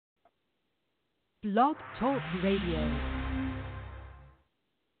Blog Talk Radio.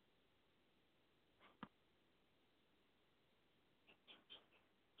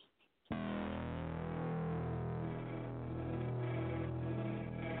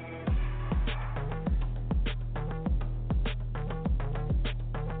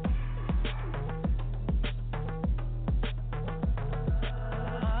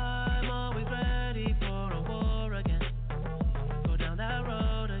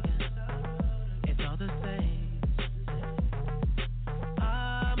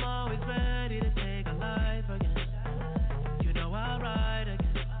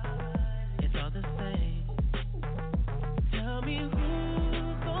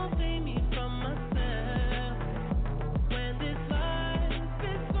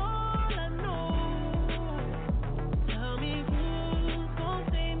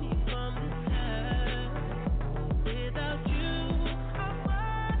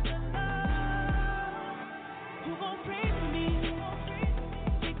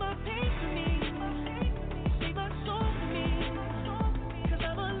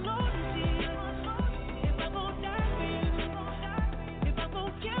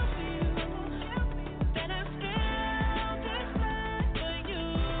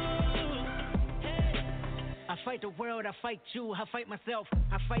 I fight the world, I fight you, I fight myself,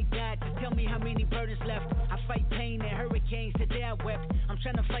 I fight God to tell me how many burdens left. I fight pain and hurricanes, today I wept. I'm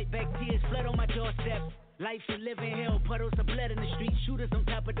trying to fight back tears, flood on my doorstep. Life is living hell, puddles of blood in the street, shooters on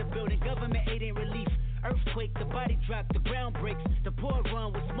top of the building, government aid ain't relief. Earthquake, the body drop, the ground breaks, the poor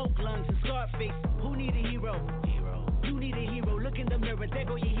run with smoke lungs and scarred face. Who need a hero? You need a hero, look in the mirror, there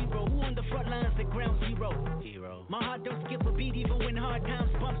go your hero. Who on the front lines at ground zero? My heart don't skip a beat even when hard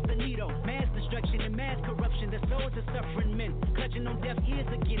times bumps the needle. Mass destruction and mass corruption, the souls of suffering men clutching on deaf ears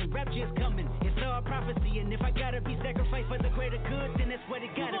again, rapture's coming. It's all prophecy, and if I gotta be sacrificed for the greater good, then that's what it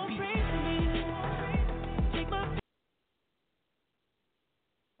gotta be.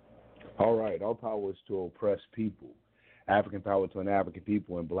 All right, all power is to oppressed people. African power to an African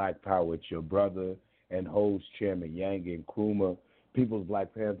people, and black power. It's your brother and host, Chairman Yang Nkrumah, People's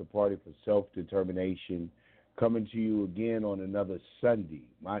Black Panther Party for Self-Determination, coming to you again on another Sunday.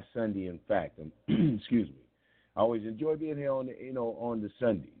 My Sunday, in fact. Excuse me. I always enjoy being here on the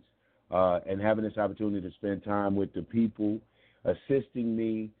Sundays and having this opportunity to spend time with the people, assisting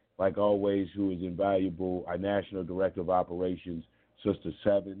me, like always, who is invaluable, our National Director of Operations, Sister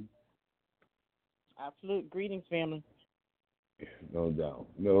Seven. Absolute greetings, family. No doubt,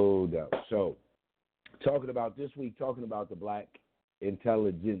 no doubt. So, talking about the Black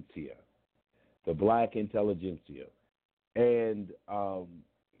Intelligentsia, and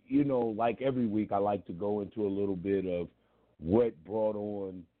like every week, I like to go into a little bit of what brought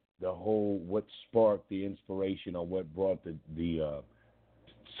on what sparked the inspiration, or what brought the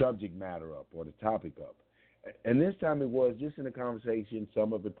subject matter up, or the topic up. And this time it was just in a conversation,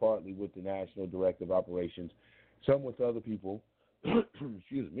 some of it partly with the National Director of Operations, some with other people,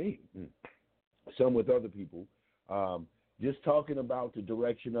 excuse me, some with other people, just talking about the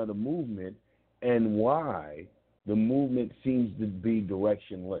direction of the movement and why the movement seems to be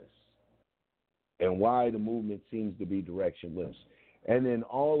directionless. And then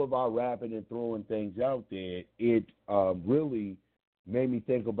all of our rapping and throwing things out there, it really made me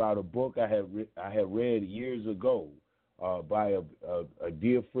think about a book I had read years ago by a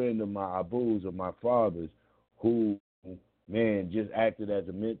dear friend of my father's, who, man, just acted as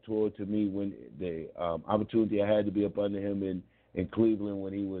a mentor to me when the opportunity I had to be up under him in Cleveland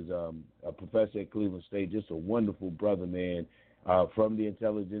when he was a professor at Cleveland State. Just a wonderful brother, man, from the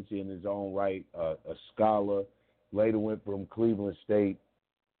intelligentsia in his own right, a scholar. Later went from Cleveland State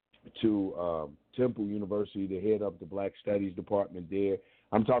to Temple University to head up the Black Studies Department there.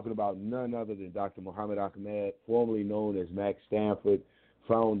 I'm talking about none other than Dr. Muhammad Ahmed, formerly known as Max Stanford,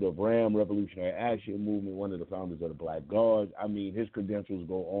 founder of RAM, Revolutionary Action Movement, one of the founders of the Black Guards. I mean, his credentials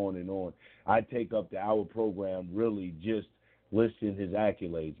go on and on. I take up the hour program really just listing his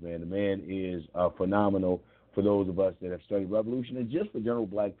accolades, man. The man is phenomenal for those of us that have studied revolution, and just for general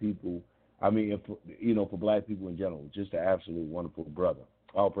black people. I mean, for black people in general, just an absolute wonderful brother.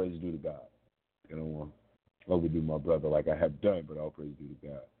 All praise due to God. Overdo my brother like I have done, but all praise due to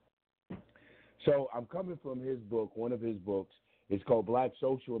God. So I'm coming from his book, one of his books. It's called Black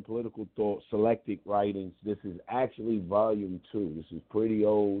Social and Political Thought, Selected Writings. This is actually volume 2. This is pretty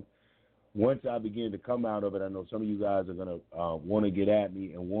old. Once I begin to come out of it, I know some of you guys are going to want to get at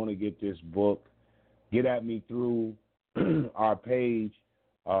me and want to get this book, get at me through our page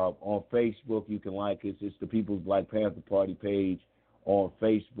on Facebook. You can like it. It's the People's Black Panther Party page on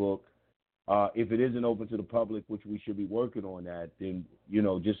Facebook. If it isn't open to the public, which we should be working on that, then,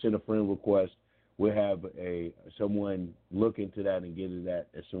 just send a friend request we'll have someone look into that and get into that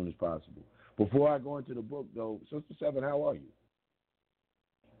as soon as possible. Before I go into the book, though, Sister Seven, how are you?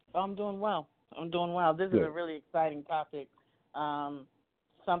 I'm doing well. This is a really exciting topic.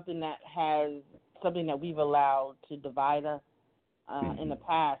 Something that we've allowed to divide us in the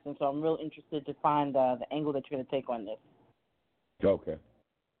past, and so I'm real interested to find the angle that you're going to take on this. Okay.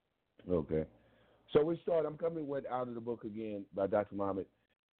 So we start. I'm coming with Out of the Book Again by Dr. Muhammad,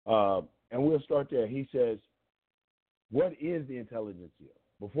 and we'll start there. He says, what is the intelligentsia?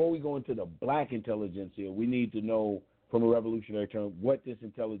 Before we go into the Black Intelligentsia, we need to know from a revolutionary term what this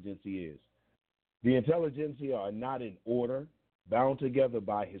intelligentsia is. The intelligentsia are not in order, bound together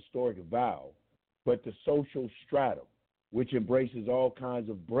by historic vow, but the social stratum, which embraces all kinds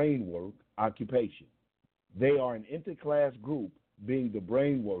of brainwork occupation. They are an interclass group, being the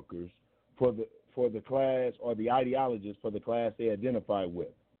brain workers for the class, or the ideologists for the class they identify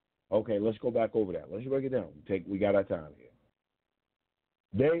with. Okay, let's go back over that. Let's break it down. We got our time here.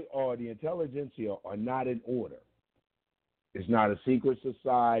 The intelligentsia are not in order. It's not a secret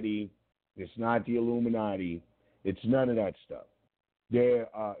society. It's not the Illuminati. It's none of that stuff.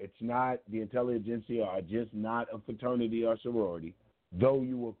 It's not, the intelligentsia are just not a fraternity or sorority, though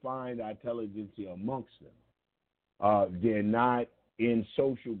you will find intelligentsia amongst them. They're not in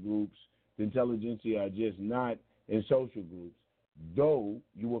social groups. The intelligentsia are just not in social groups, though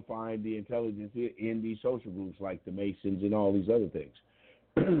you will find the intelligentsia in these social groups like the Masons and all these other things.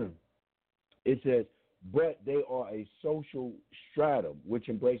 It says, but they are a social stratum which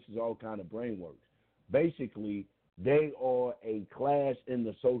embraces all kind of brainworks. Basically, they are a class in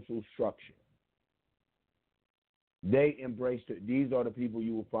the social structure. They embrace it. These are the people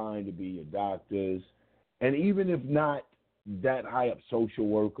you will find to be your doctors, and even if not that high up, social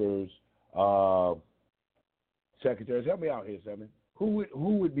workers, secretaries. Help me out here, Seven. Who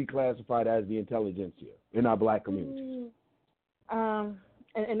would be classified as the intelligentsia in our Black communities?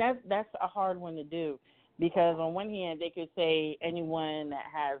 And that's a hard one to do, because on one hand they could say anyone that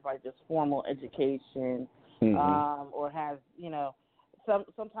has like this formal education, or has,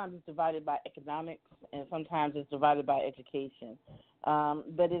 sometimes it's divided by economics and sometimes it's divided by education.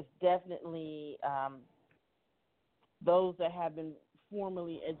 But it's definitely those that have been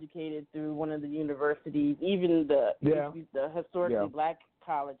formally educated through one of the universities, even the historically Black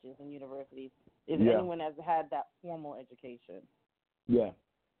colleges and universities, if anyone has had that formal education. Yeah.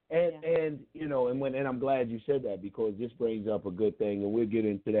 And I'm glad you said that, because this brings up a good thing, and we'll get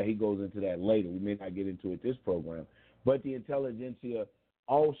into that. He goes into that later. We may not get into it this program. But the intelligentsia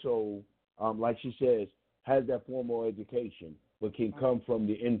also, like she says, has that formal education, but can come from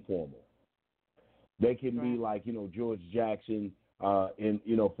the informal. They can be like, George Jackson,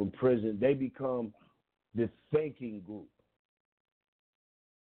 from prison. They become the thinking group.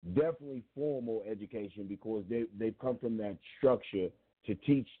 Definitely formal education, because they've come from that structure to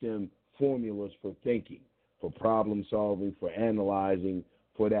teach them formulas for thinking, for problem solving, for analyzing,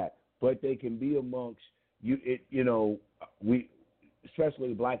 for that. But they can be amongst we, especially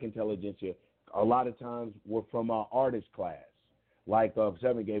the Black intelligentsia, a lot of times were from our artist class. Like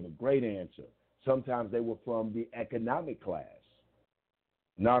Seven gave a great answer. Sometimes they were from the economic class.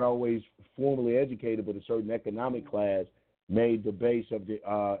 Not always formally educated, but a certain economic class made the base of the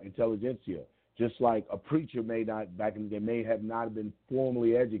intelligentsia. Just like a preacher may not, back in the day, may have not been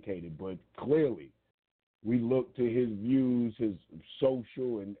formally educated, but clearly we look to his views, his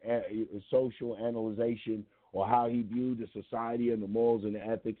social analyzation, or how he viewed the society and the morals and the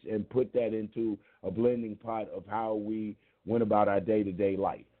ethics, and put that into a blending pot of how we went about our day-to-day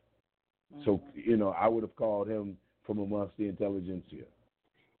life. So, I would have called him from amongst the intelligentsia.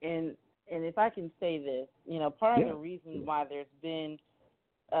 And if I can say this, part of the reason why there's been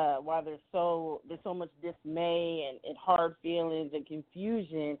why there's so much dismay and hard feelings and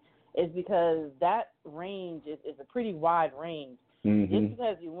confusion is because that range is a pretty wide range. Just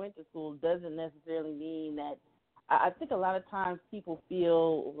because you went to school doesn't necessarily mean that. I think a lot of times people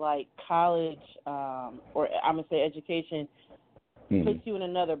feel like college, or I'm going to say education, puts you in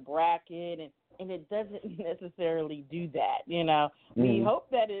another bracket, and it doesn't necessarily do that. We hope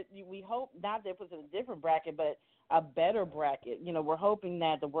not that it puts us in a different bracket, but a better bracket. We're hoping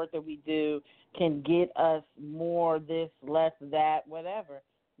that the work that we do can get us more this, less that, whatever.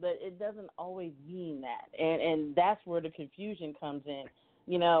 But it doesn't always mean that, and that's where the confusion comes in.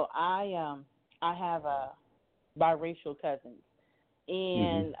 I have biracial cousins,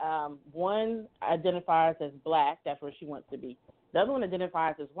 and one identifies as Black. That's where she wants to be. The other one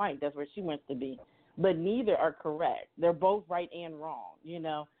identifies as white. That's where she wants to be. But neither are correct. They're both right and wrong,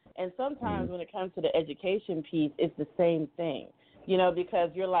 And sometimes when it comes to the education piece, it's the same thing. because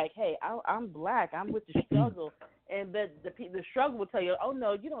you're like, hey, I'm black, I'm with the struggle, and the struggle will tell you, oh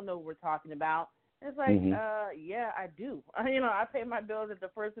no, you don't know what we're talking about. And it's like, yeah, I do. I pay my bills at the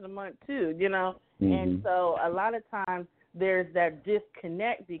first of the month too. And so a lot of times there's that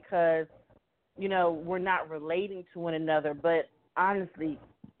disconnect because we're not relating to one another. But honestly,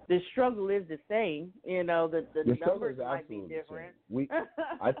 the struggle is the same. The numbers might be different.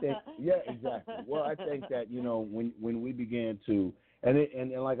 I think, yeah, exactly. Well, I think that when we began to,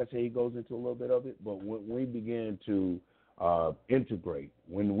 and like I say, he goes into a little bit of it, but when we began to integrate,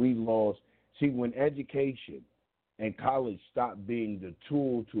 when we lost, when education and college stopped being the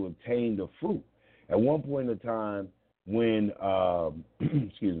tool to obtain the fruit. At one point in time, when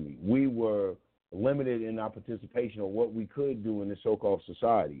we were limited in our participation or what we could do in this so-called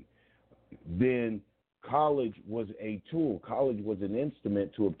society, then college was a tool. College was an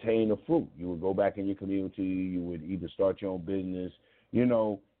instrument to obtain a fruit. You would go back in your community. You would either start your own business, and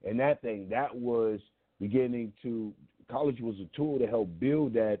that was beginning to, college was a tool to help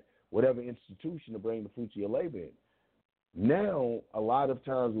build that whatever institution to bring the fruits of your labor in. Now, a lot of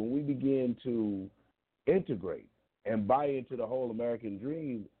times when we begin to integrate and buy into the whole American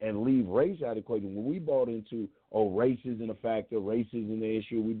dream and leave race out of the equation, when we bought into, race isn't a factor, race isn't the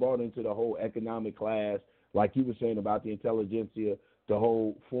issue, we bought into the whole economic class, like you were saying about the intelligentsia, the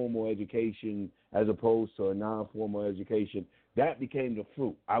whole formal education as opposed to a non-formal education, that became the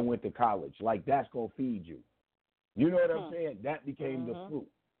fruit. I went to college. Like, that's going to feed you. You know what I'm saying? That became the fruit.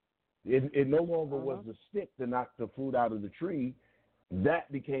 It no longer was the stick to knock the fruit out of the tree.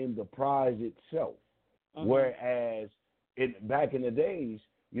 That became the prize itself. Whereas back in the days,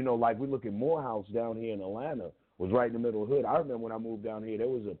 like we look at Morehouse down here in Atlanta, was right in the middle of the hood. I remember when I moved down here, there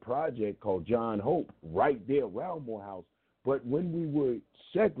was a project called John Hope right there around Morehouse. But when we were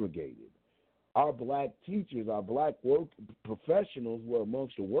segregated, our black teachers, our black work professionals were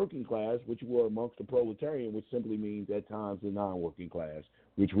amongst the working class, which were amongst the proletarian, which simply means at times the non-working class,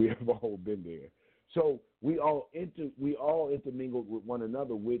 which we have all been there. So we all intermingled with one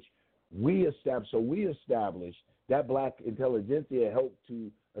another, which we established. So we established that Black Intelligentsia helped to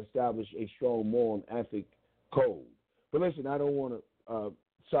establish a strong moral and ethic code. But listen, I don't want to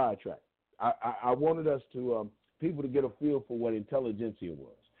sidetrack. I wanted us to people to get a feel for what intelligentsia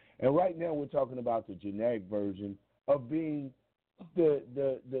was. And right now we're talking about the generic version of being the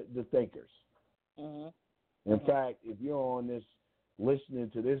thinkers. In fact, if you're on this,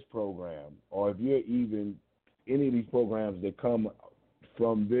 listening to this program, or if you're even any of these programs that come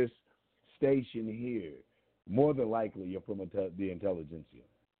from this station here, more than likely you're from the intelligentsia.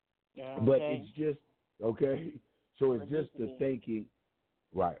 Yeah, but it's just, so it's just the thinking,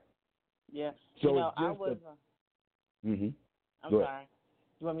 right. Yeah. So it's just I was, I'm Go sorry. ahead.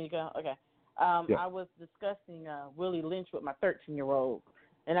 You want me to go? Okay. Yeah. I was discussing Willie Lynch with my 13-year-old,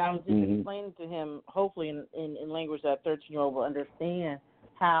 and I was just explaining to him, hopefully in language that 13-year-old will understand,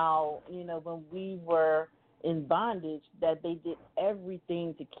 how, when we were in bondage, that they did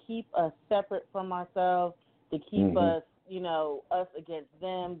everything to keep us separate from ourselves, to keep us, us against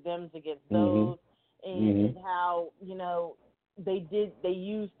them, them's against those, and how, they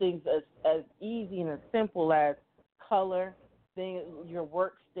used things as easy and as simple as color, things, your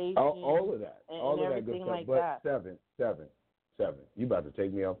workstation, all of that, and all of everything that good stuff. like But that. seven. You about to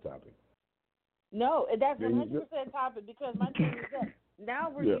take me off topic? No, that's 100% topic, because my thing is that now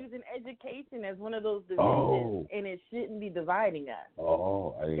we're using education as one of those divisions, and it shouldn't be dividing us.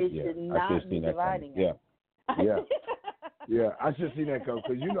 It should not be dividing us. Yeah, I should see that come,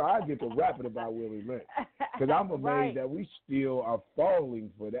 because I get to rapping about Willie Lynch, because I'm amazed that we still are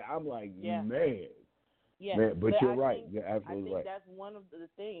falling for that. I'm like, man. Yeah, man, but you're right. You're I absolutely think right. that's one of the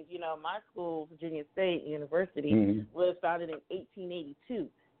things. My school, Virginia State University, was founded in 1882.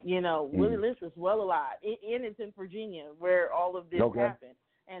 Willie Lynch was well alive, and it's in Virginia where all of this happened.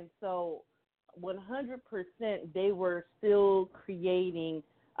 And so 100% they were still creating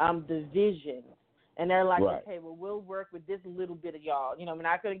divisions. And they're like, okay, well, we'll work with this little bit of y'all. We're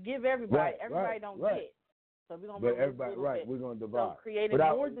not going to give everybody. Everybody don't get. So we're going to everybody, we're going to divide. So creating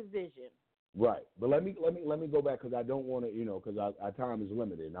more division. Right, but let me go back, because I don't want to, because our time is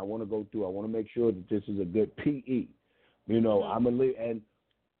limited, and I want to go through. I want to make sure that this is a good PE. And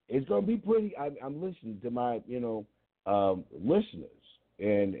it's going to be pretty. I'm listening to my listeners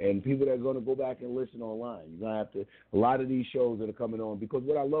and people that are going to go back and listen online. You're going to have to, a lot of these shows that are coming on, because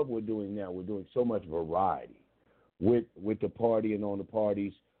what I love we're doing now, we're doing so much variety with the party and on the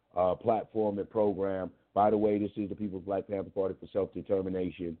party's platform and program. By the way, this is the People's Black Panther Party for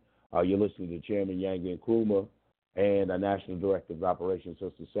Self-Determination. You're listening to Chairman Yangi Nkrumah and our National Director of Operations,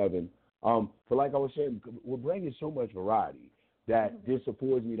 Sister Seven. So like I was saying, we're bringing so much variety that this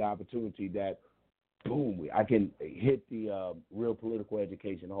affords me the opportunity that, boom, I can hit the real political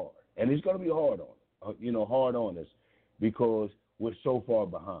education hard. And it's going to be hard hard on us because we're so far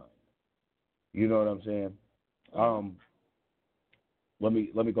behind. You know what I'm saying?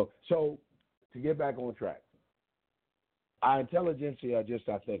 Let me go. So to get back on track, our intelligentsia are just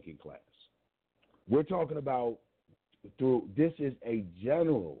our thinking class. We're talking about this is a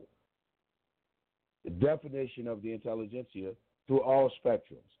general definition of the intelligentsia through all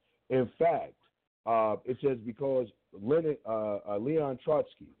spectrums. In fact, it says because Leon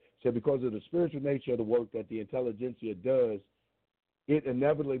Trotsky said because of the spiritual nature of the work that the intelligentsia does, it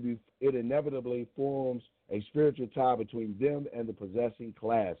inevitably forms a spiritual tie between them and the possessing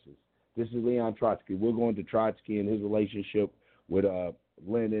classes. This is Leon Trotsky. We're going to Trotsky and his relationship with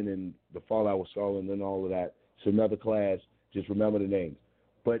Lenin and the fallout with Stalin and all of that. It's another class. Just remember the names.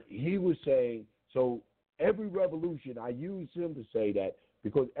 But he was saying, so every revolution, I use him to say that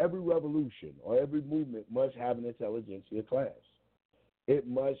because every revolution or every movement must have an intelligentsia class. It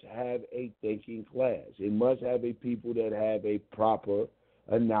must have a thinking class. It must have a people that have a proper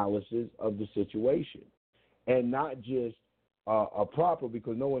analysis of the situation. And not just a proper,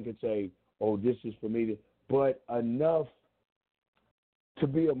 because no one can say, oh, this is for me, but enough to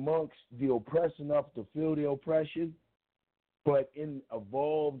be amongst the oppressed enough to feel the oppression, but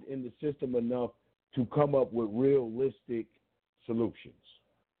evolved in the system enough to come up with realistic solutions.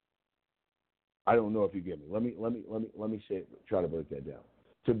 I don't know if you get me. Let me say, try to break that down.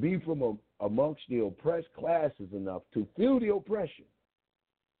 To be from amongst the oppressed classes enough to feel the oppression.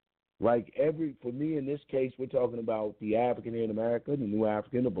 Like for me in this case, we're talking about the African here in America, the new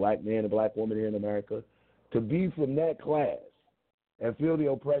African, the black man, the black woman here in America. To be from that class and feel the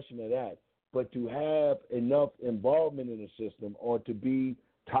oppression of that, but to have enough involvement in the system or to be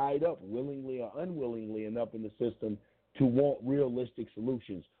tied up willingly or unwillingly enough in the system to want realistic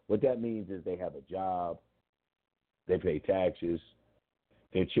solutions. What that means is they have a job, they pay taxes,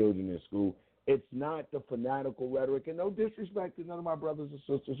 their children in school. It's not the fanatical rhetoric, and no disrespect to none of my brothers and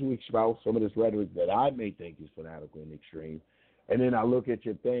sisters who espouse some of this rhetoric that I may think is fanatical and extreme. And then I look at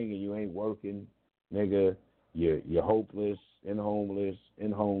your thing and you ain't working, nigga, you're hopeless and homeless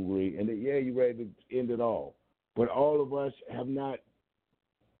and hungry, and then, you're ready to end it all. But all of us have not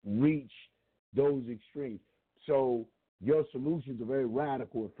reached those extremes. So your solutions are very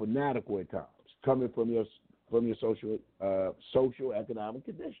radical and fanatical at times, coming from your social economic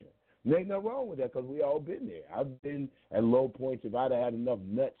condition. And ain't nothing wrong with that because we all been there. I've been at low points. If I'd have had enough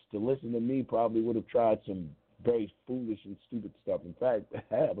nuts to listen to me, probably would have tried some very foolish and stupid stuff. In fact,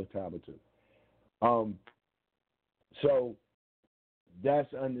 I have a time or two. So that's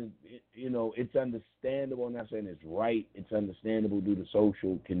it's understandable. I'm not saying it's right. It's understandable due to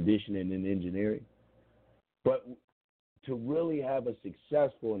social conditioning and engineering. But to really have a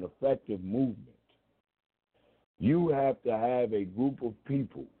successful and effective movement, you have to have a group of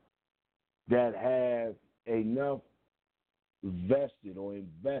people that have enough vested or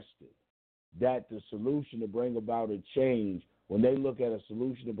invested that the solution to bring about a change, when they look at a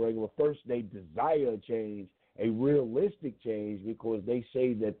solution to bring about, first they desire a change, a realistic change, because they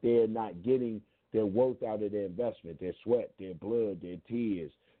say that they're not getting their worth out of their investment, their sweat, their blood, their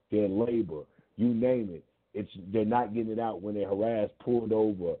tears, their labor, you name it. They're not getting it out when they're harassed, pulled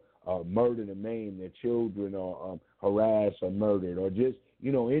over, murdered and maimed, their children are harassed or murdered, or just,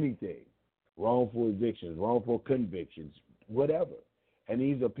 anything. Wrongful evictions, wrongful convictions, whatever. And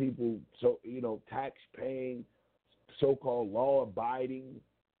these are people, tax-paying, so-called law-abiding,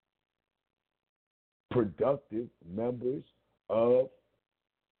 productive members of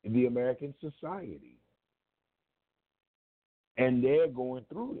the American society. And they're going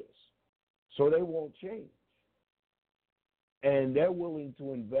through this. So they won't change. And they're willing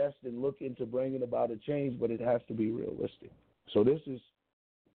to invest and look into bringing about a change, but it has to be realistic. So this is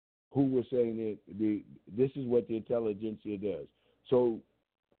who we're saying that this is what the intelligentsia does. So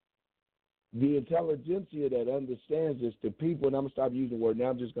the intelligentsia that understands this, the people, and I'm going to stop using the word, now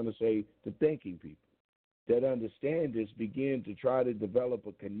I'm just going to say the thinking people that understand this begin to try to develop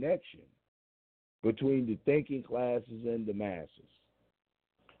a connection between the thinking classes and the masses.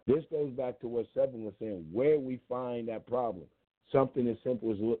 This goes back to what Seven was saying, where we find that problem. Something as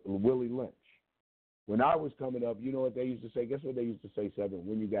simple as Willie Lynch. When I was coming up, you know what they used to say? Guess what they used to say, Seven,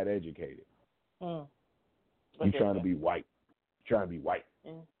 when you got educated? You're trying to be white. Trying to be white.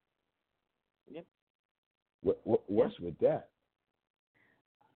 Yep. What's with that?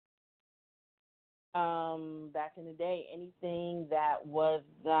 Back in the day, anything that was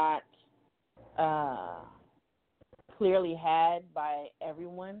not clearly had by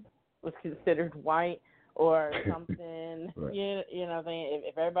everyone was considered white, or something. Right. You know what I'm saying?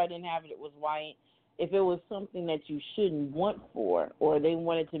 If everybody didn't have it, it was white. If it was something that you shouldn't want for, or they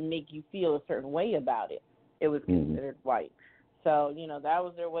wanted to make you feel a certain way about it, it was considered white. So, you know, that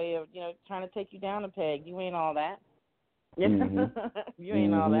was their way of, you know, trying to take you down a peg. You ain't all that. You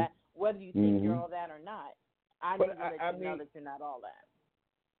ain't all that. Whether you think you're all that or not, I need to let you know that you're not all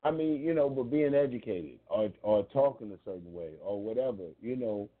that. I mean, you know, but being educated or talking a certain way or whatever, you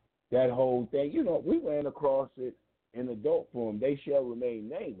know, that whole thing, you know, we ran across it in adult form. They shall remain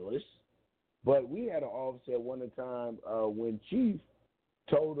nameless. But we had an officer at one time when Chief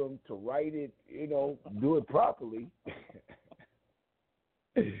told him to write it, you know, do it properly.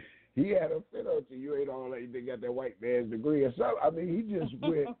 He had a fit on to you ain't all that. You got that white man's degree or something. I mean, he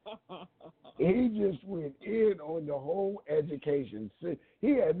just went in on the whole education.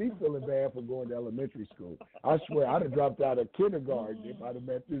 He had me feeling bad for going to elementary school. I swear, I'd have dropped out of kindergarten if I'd have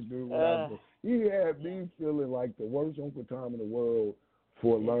met this dude. He had me feeling like the worst Uncle Tom in the world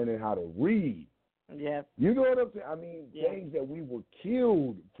for learning how to read. Yeah. You know what I'm saying? I mean, things that we were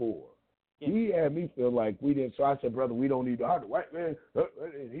killed for. Yeah. He had me feel like we didn't. So I said, brother, we don't need to hire the white man. I was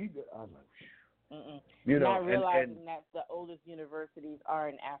like, you know, not realizing that the oldest universities are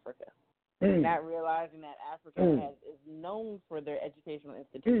in Africa. Not realizing that Africa is known for their educational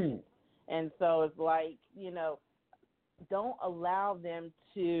institutions. And so it's like, you know, don't allow them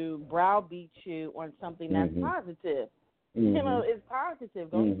to browbeat you on something that's positive. You know, it's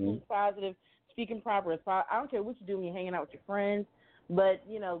positive. Going to school is positive. Speaking proper is positive. I don't care what you do when you're hanging out with your friends. But,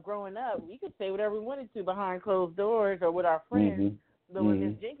 you know, growing up, we could say whatever we wanted to behind closed doors or with our friends. But when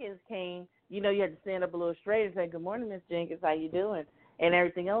Miss Jenkins came, you know, you had to stand up a little straight and say, good morning, Miss Jenkins, how you doing? And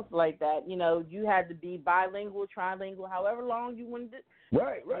everything else like that. You know, you had to be bilingual, trilingual, however long you wanted it.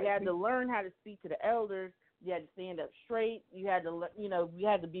 Right. You had to learn how to speak to the elders. You had to stand up straight. You had to, you know, you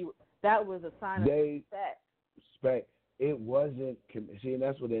had to be, that was a sign of respect. It wasn't, see, and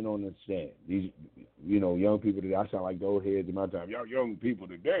that's what they don't understand. These, you know, young people today, I sound like the old heads in my time. Y'all young people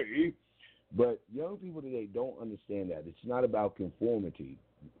today, but young people today don't understand that. It's not about conformity.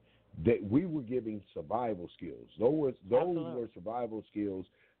 That we were giving survival skills. Those were survival skills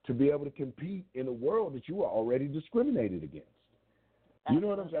to be able to compete in a world that you were already discriminated against. You know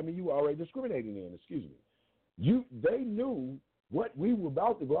what I'm saying? I mean, you were already discriminating in, They knew what we were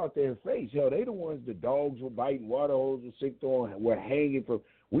about to go out there and face. Hell, they the ones the dogs were biting, water holes were sick on, were hanging from.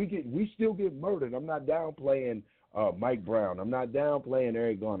 We still get murdered. I'm not downplaying Mike Brown. I'm not downplaying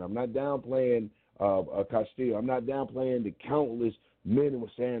Eric Garner. I'm not downplaying Castillo. I'm not downplaying the countless men with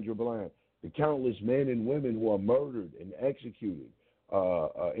Sandra Bland, the countless men and women who are murdered and executed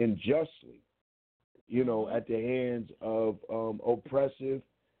unjustly, you know, at the hands of oppressive,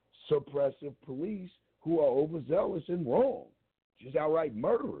 suppressive police who are overzealous and wrong. Just outright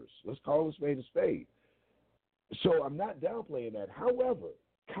murderers. Let's call a spade a spade. So I'm not downplaying that. However,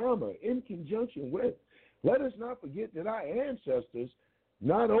 in conjunction with, let us not forget that our ancestors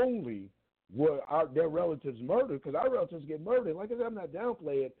not only were their relatives murdered, because our relatives get murdered. Like I said, I'm not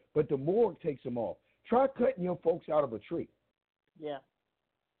downplaying it, but the morgue takes them off. Try cutting your folks out of a tree. Yeah.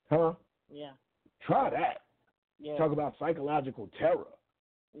 Huh? Yeah. Try that. Yeah. Talk about psychological terror.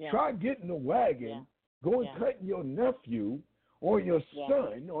 Yeah. Try getting a wagon, going cutting your nephew or your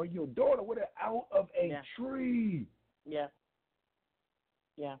son or your daughter with it out of a tree. Yeah.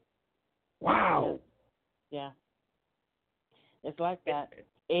 Yeah. Wow. Yeah. It's like that.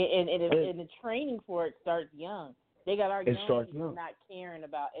 And the training for it starts young. They got our young people not caring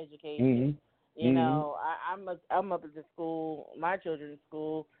about education. You know, I'm up at the school, my children's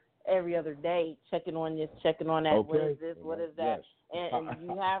school, every other day, checking on this, checking on that. What is this? What is that? Yes. And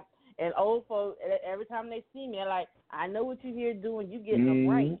you have, and old folks, every time they see me, they're like, I know what you're here doing. You getting them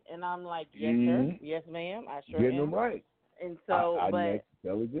right. And I'm like, yes, sir. Yes, ma'am. I sure getting am. them right. And so, but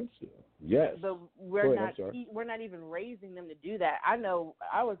intelligentsia. Yes. But we're not even raising them to do that. I know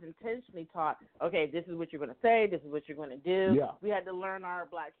I was intentionally taught, okay, this is what you're going to say, this is what you're going to do. Yeah. We had to learn our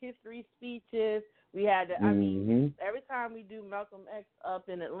Black History speeches. We had to, I mean, every time we do Malcolm X up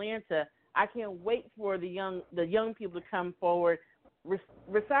in Atlanta, I can't wait for the young people to come forward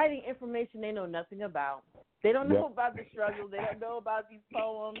reciting information they know nothing about. They don't know about the struggle. They don't know about these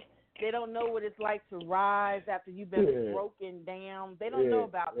poems. They don't know what it's like to rise after you've been broken down. They don't know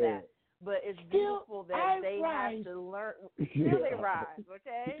about that. But it's beautiful that they have to learn. Still they rise,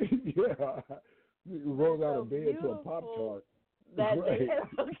 okay? Yeah. You roll out of bed to a Pop-Tart. That they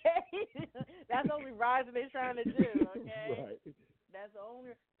okay. That's the only rising they're trying to do, okay? Right.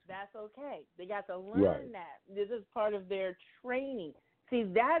 That's okay. They got to learn that. This is part of their training. See,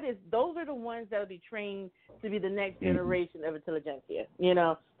 those are the ones that will be trained to be the next generation of intelligentsia. You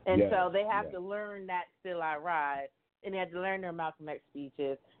know, And so they have to learn that Still I Rise, and they have to learn their Malcolm X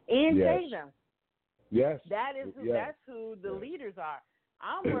speeches and say them. Yes. That's who the leaders are.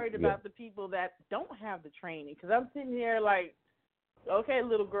 I'm worried about the people that don't have the training, because I'm sitting here like, okay,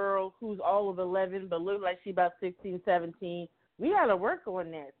 little girl who's all of 11 but looks like she's about 16, 17, we got to work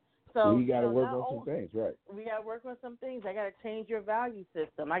on this. So we got to work on some things, right? We got to work on some things. I got to change your value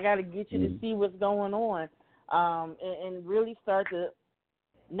system. I got to get you to see what's going on, and really start to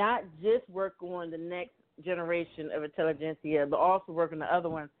not just work on the next generation of intelligentsia, but also work on the other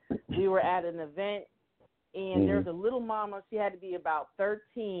ones. We were at an event, and there was a little mama. She had to be about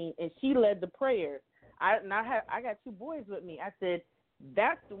 13, and she led the prayers. I got 2 boys with me. I said,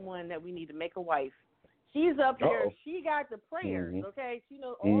 that's the one that we need to make a wife. She's up here. She got the prayers, okay? She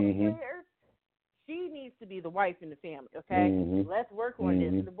knows all the prayers. She needs to be the wife in the family, okay? Let's work on this.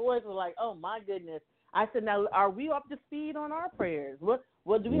 And the boys were like, oh, my goodness. I said, now, are we up to speed on our prayers? What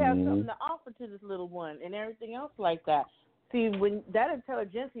do we have something to offer to this little one and everything else like that? See, when that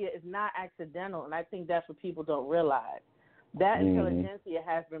intelligentsia is not accidental, and I think that's what people don't realize. That intelligentsia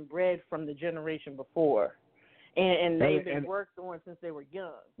has been bred from the generation before, and they've been worked on since they were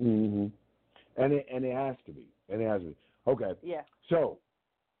young. And it has to be. Okay. Yeah. So,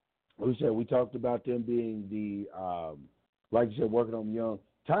 we talked about them being the, like you said, working on them young,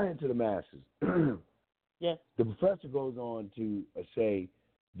 tying to the masses. Yes. The professor goes on to say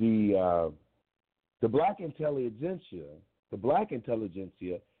the Black Intelligentsia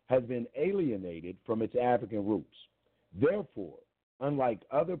has been alienated from its African roots. Therefore, unlike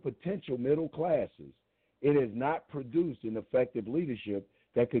other potential middle classes, it has not produced an effective leadership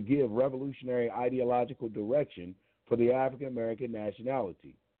that could give revolutionary ideological direction for the African American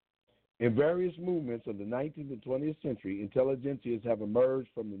nationality. In various movements of the 19th and 20th century, intelligentsias have emerged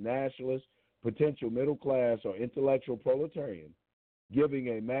from the nationalist, potential middle class, or intellectual proletarian, giving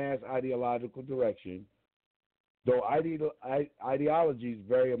a mass ideological direction. Though ideologies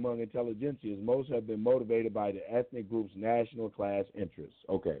vary among intelligentsias, most have been motivated by the ethnic group's national class interests.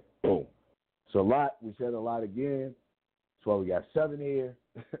 Okay, boom. So a lot, we said a lot again. That's why we got 7 here.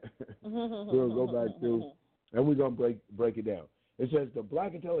 We're going to go back through, and we're going to break it down. It says the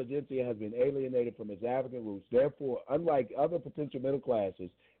Black intelligentsia has been alienated from its African roots. Therefore, unlike other potential middle classes,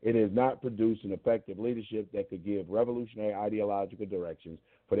 it has not produced an effective leadership that could give revolutionary ideological directions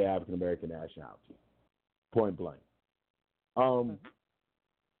for the African American nationality. Point blank.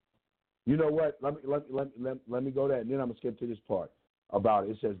 You know what? Let me go there, and then I'm gonna skip to this part about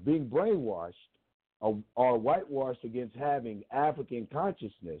it. It says being brainwashed or whitewashed against having African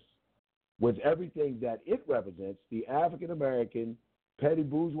consciousness with everything that it represents. The African American petty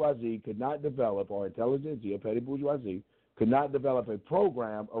bourgeoisie could not develop, or intelligentsia, petty bourgeoisie, could not develop a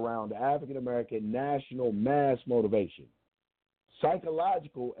program around the African American national mass motivation.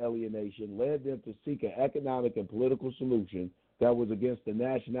 Psychological alienation led them to seek an economic and political solution that was against the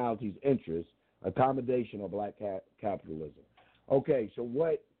nationality's interests, accommodation of black capitalism. Okay, so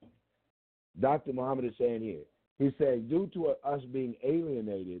what Dr. Muhammad is saying here, he's saying due to us being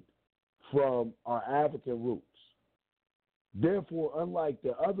alienated from our African roots, therefore, unlike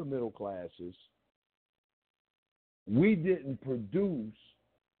the other middle classes, we didn't produce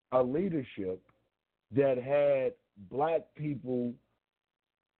a leadership that had black people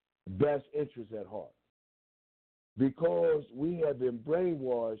best interests at heart. Because we have been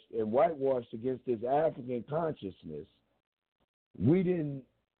brainwashed and whitewashed against this African consciousness, we didn't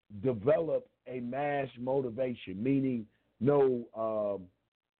develop a mass motivation, meaning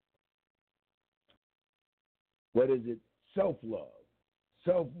self-love,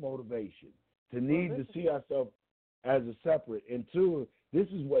 self-motivation, to need to see ourselves as a separate. And two, this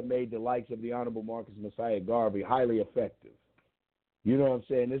is what made the likes of the Honorable Marcus Messiah Garvey highly effective. You know what I'm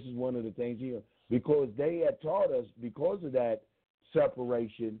saying? This is one of the things here. Because they had taught us, because of that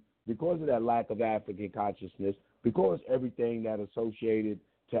separation, because of that lack of African consciousness, because everything that associated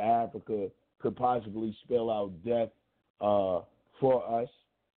to Africa could possibly spell out death for us,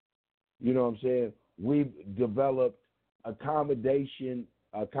 you know what I'm saying? We've developed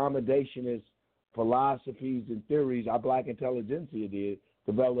accommodationist philosophies and theories. Our Black intelligentsia did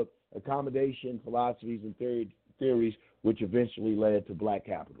develop accommodation philosophies and theories, which eventually led to black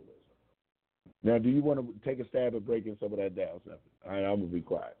capitalism. Now, do you want to take a stab at breaking some of that down, Stephanie? I'm going to be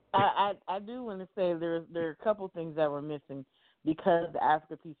quiet. I do want to say there are a couple things that were missing because the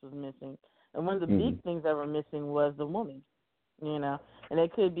Africa piece was missing. And one of the big things that were missing was the woman, you know. And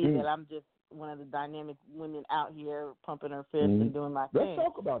it could be that I'm just one of the dynamic women out here pumping her fist and doing my thing. Let's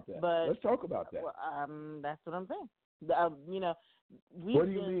talk about that. Well, that's what I'm saying. You know, we've what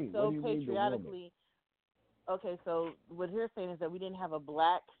do you been mean? so patriotically. okay, so what you're saying is that we didn't have a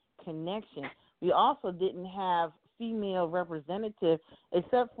black connection. We also didn't have female representative,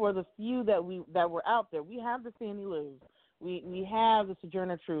 except for the few that were out there. We have the Fannie Lou's. We have the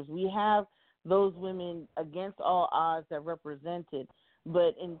Sojourner Truths. We have those women against all odds that represented.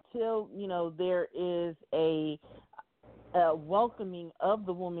 But until, there is a welcoming of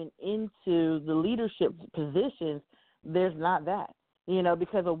the woman into the leadership positions, there's not that.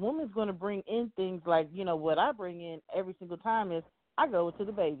 Because a woman's going to bring in things like, what I bring in every single time is I go to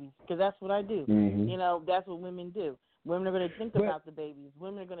the babies because that's what I do. Mm-hmm. That's what women do. Women are going to think about the babies.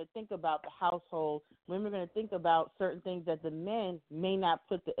 Women are going to think about the household. Women are going to think about certain things that the men may not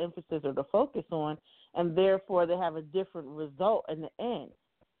put the emphasis or the focus on, and therefore they have a different result in the end.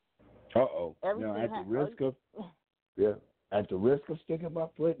 Uh-oh. Now, at the risk of sticking my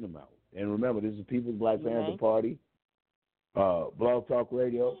foot in the mouth, and remember, this is People's Black Panther Party, Blog Talk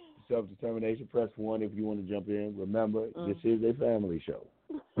Radio, Self-Determination. Press 1 if you want to jump in. Remember, this is a family show.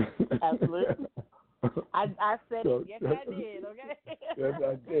 Absolutely. I said it. Yes, I did. Okay. Yes,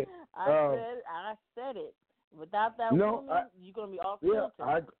 I did. I said it. Without that woman, you're gonna be off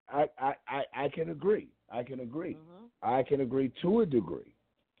kilter. I can agree. I can agree. Mm-hmm. I can agree to a degree.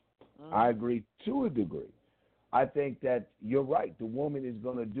 Mm-hmm. I agree to a degree. I think that you're right. The woman is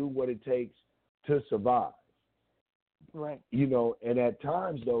going to do what it takes to survive. Right. And at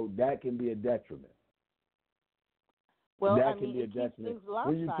times though, that can be a detriment. Well, that can be a detriment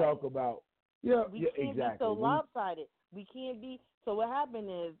when you talk about. We can't exactly. be so lopsided. We can't be. So what happened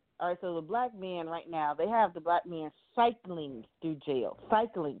is, all right, so the black man right now, they have the black man cycling through jail.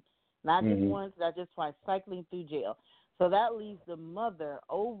 Cycling. Not just once, not just twice, cycling through jail. So that leaves the mother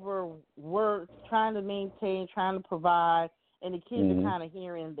overworked, trying to maintain, trying to provide, and the kids are kind of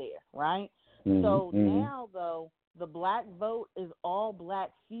here and there, right? So now, though, the black vote is all black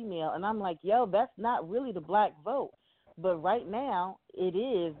female. And I'm like, yo, that's not really the black vote. But right now, it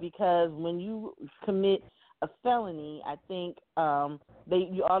is, because when you commit a felony, I think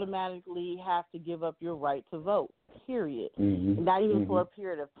you automatically have to give up your right to vote, period. Not even for a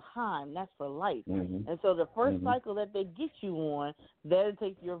period of time. That's for life. And so the first cycle that they get you on, they'll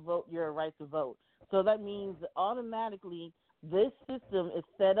take your vote, your right to vote. So that means that automatically this system is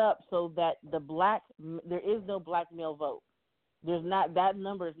set up so that there is no black male vote. That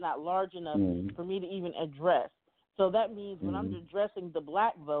number is not large enough for me to even address. So that means when I'm addressing the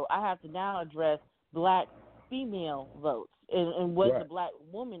black vote, I have to now address black female votes and what the black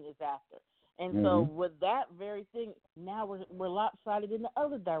woman is after. And so with that very thing, now we're lopsided in the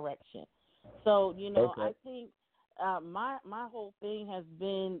other direction. So, I think my whole thing has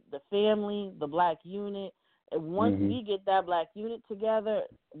been the family, the black unit. And once we get that black unit together,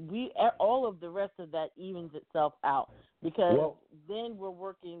 all of the rest of that evens itself out, because then we're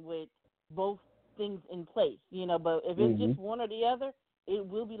working with both things in place, but if it's just one or the other, it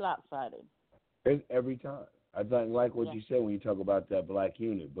will be lopsided. Every time. I don't like what you said when you talk about that black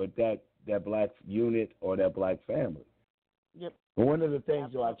unit, but that black unit or that black family. Yep. And one of the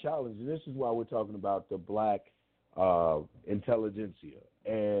things that I challenge, and this is why we're talking about the Black Intelligentsia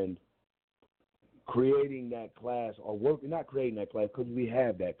and creating that class, or not creating that class, because we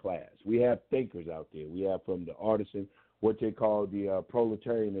have that class. We have thinkers out there. We have from the artisan, what they call the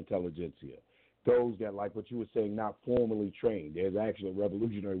proletarian intelligentsia. Those that, like what you were saying, not formally trained. There's actually a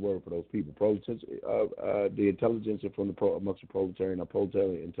revolutionary word for those people. The intelligentsia from amongst the proletarian or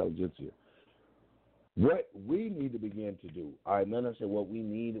proletarian intelligentsia. What we need to begin to do, all right, none of us say what we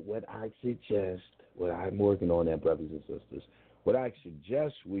need, what I suggest, what I'm working on that, brothers and sisters, what I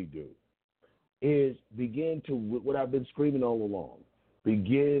suggest we do is begin to, what I've been screaming all along,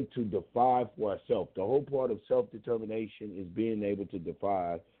 begin to define for ourselves. The whole part of self-determination is being able to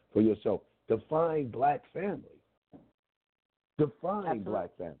define for yourself. Define black family. Define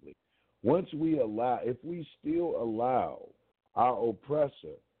black family. Once if we still allow our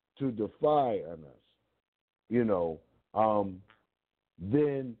oppressor to define us,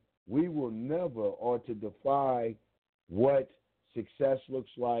 then we will never, or to define what success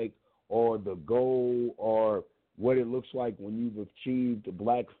looks like, or the goal, or what it looks like when you've achieved a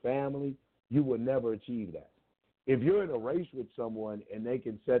black family, you will never achieve that. If you're in a race with someone and they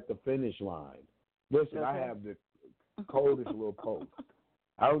can set the finish line, listen, I have the coldest little post.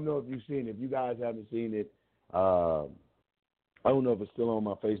 I don't know if you've seen it. If you guys haven't seen it, I don't know if it's still on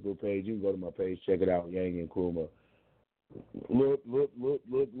my Facebook page. You can go to my page, check it out, Yang and Kruma.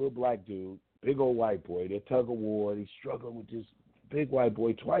 Little black dude, big old white boy. They're tug of war. He's struggling with this big white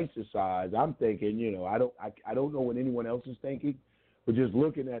boy twice the size. I'm thinking, I don't know what anyone else is thinking, but just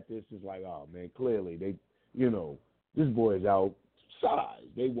looking at this is like, oh man, clearly they, this boy is outsized.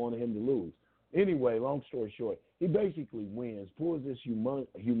 They wanted him to lose. Anyway, long story short, he basically wins, pulls this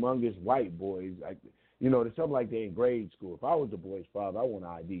humongous white boy. Like, it's something like they're in grade school. If I was the boy's father, I want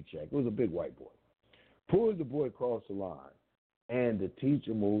an ID check. It was a big white boy. Pulls the boy across the line, and the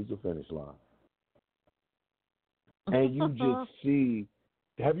teacher moves the finish line. And you just see,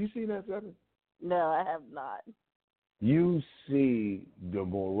 have you seen that, Seven? No, I have not. You see the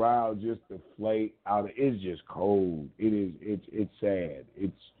morale just deflate out. It's just cold. It's sad.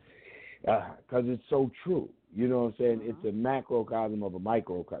 It's because it's so true. You know what I'm saying? It's a macrocosm of a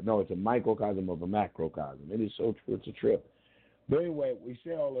microcosm. No, it's a microcosm of a macrocosm. It is so true. It's a trip. But anyway, we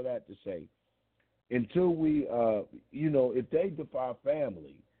say all of that to say, until we, if they define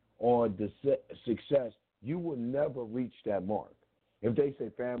family or the success, you will never reach that mark. If they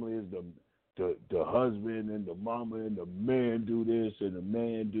say family is the husband and the mama and the man do this and the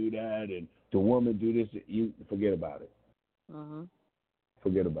man do that and the woman do this, you forget about it.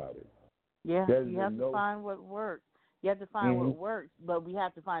 Forget about it. Yeah, you have to find what works. You have to find what works, but we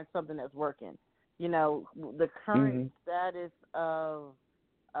have to find something that's working. The current status of,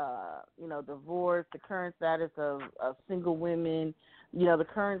 divorce, the current status of single women, the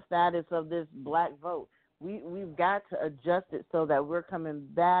current status of this black vote. We've got to adjust it so that we're coming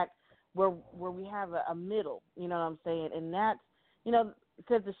back where we have a middle, you know what I'm saying? And that's,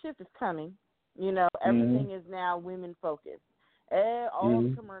 because the shift is coming, everything is now women focused. All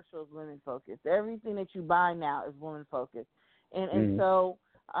the commercials women focused. Everything that you buy now is women focused. And so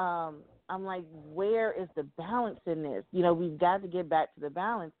I'm like, where is the balance in this? We've got to get back to the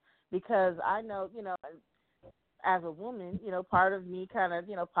balance, because I know, as a woman, part of me kind of,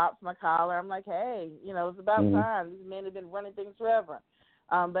 pops my collar. I'm like, hey, it's about time. These men have been running things forever.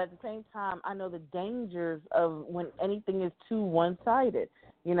 But at the same time, I know the dangers of when anything is too one-sided.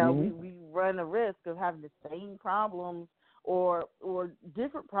 We run a risk of having the same problems or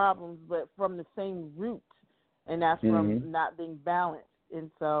different problems, but from the same root, and that's from not being balanced.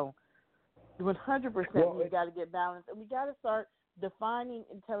 And so 100% we've got to get balanced, and we got to start defining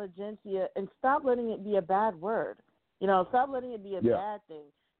intelligentsia and stop letting it be a bad word. Stop letting it be a bad thing.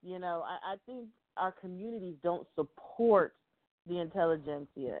 I think our communities don't support the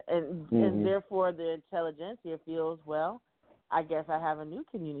intelligentsia, and therefore the intelligentsia feels, well, I guess I have a new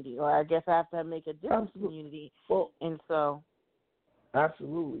community, or I guess I have to make a different community. Well, and so.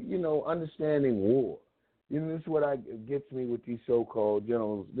 Absolutely. Understanding war. This is what gets me with these so-called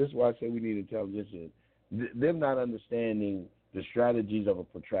generals. This is why I say we need intelligentsia. Them not understanding the strategies of a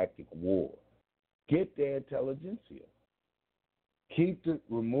protracted war. Get their intelligentsia.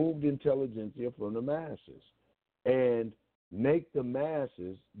 Remove the intelligentsia from the masses, and make the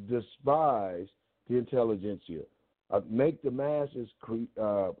masses despise the intelligentsia. Make the masses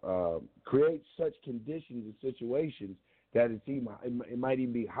create such conditions and situations that it might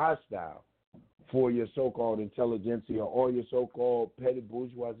even be hostile for your so-called intelligentsia or your so-called petty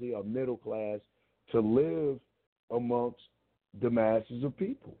bourgeoisie or middle class to live amongst the masses of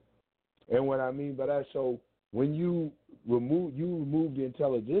people. And what I mean by that, so when you remove the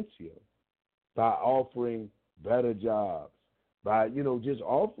intelligentsia by offering better jobs, by just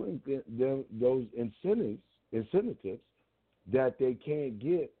offering them those incentives that they can't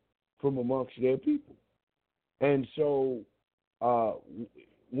get from amongst their people. And so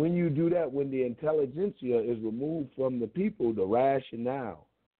when you do that, when the intelligentsia is removed from the people, the rationale,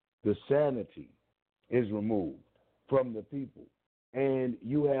 the sanity is removed from the people. And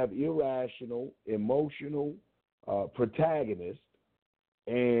you have irrational, emotional protagonists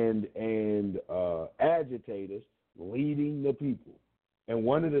and agitators leading the people. And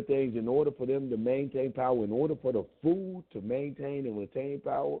one of the things, in order for them to maintain power, in order for the fool to maintain and retain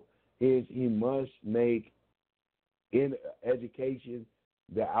power, is he must make in education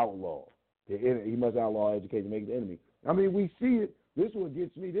the outlaw. He must outlaw education, make it the enemy. I mean, we see it. This is what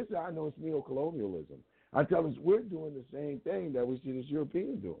gets me. This is how I know it's neocolonialism. I tell us we're doing the same thing that we see this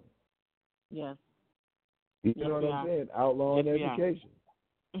European doing. Yes. You know what I'm saying? Outlawing education.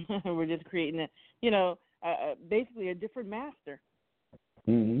 We're just creating basically a different master.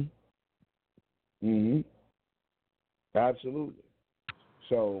 Absolutely.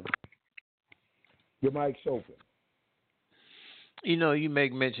 So your mic's open. You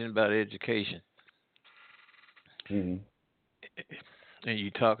make mention about education. And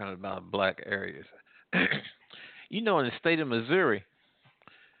you're talking about black areas. In the state of Missouri,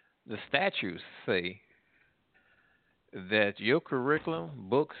 the statutes say that your curriculum,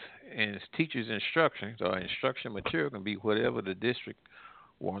 books, and teachers' instructions or instruction material can be whatever the district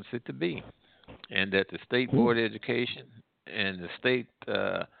wants it to be, and that the state board of education and the state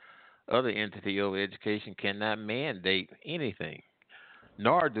other entity over education cannot mandate anything.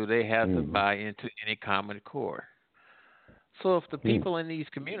 nor do they have to buy into any common core. So if the people in these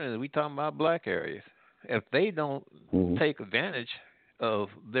communities, we talking about black areas, if they don't take advantage of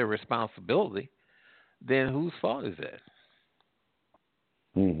their responsibility, then whose fault is that?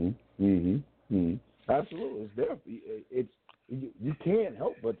 Absolutely, it's their. You can't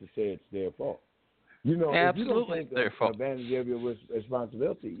help but to say it's their fault. You know, Absolutely, if you don't take advantage of your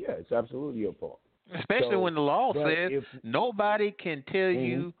responsibility, yeah, it's absolutely your fault. Especially when the law says nobody can tell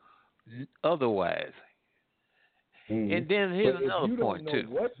you otherwise. And then here's another point, too. If you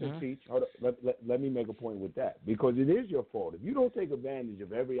don't know what to teach, hold on, let me make a point with that. Because it is your fault. If you don't take advantage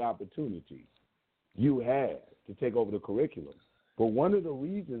of every opportunity you have to take over the curriculum, but one of the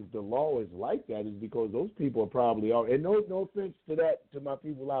reasons the law is like that is because those people are probably, and no offense to that, to my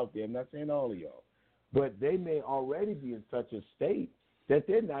people out there, I'm not saying all of y'all, but they may already be in such a state that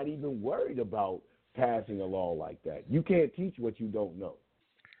they're not even worried about passing a law like that. You can't teach what you don't know.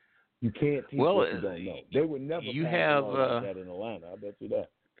 You can't teach what you don't know. They would never pass a law like that in Atlanta. I bet you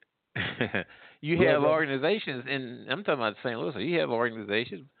that. You have organizations, and I'm talking about St. Louis. You have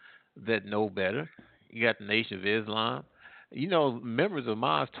organizations that know better. You got the Nation of Islam. You know, members of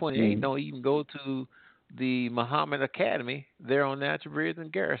Mosque 28 don't even go to the Muhammad Academy there on Natural Bridge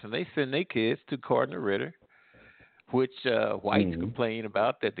and Garrison. They send their kids to Cardinal Ritter, which whites complain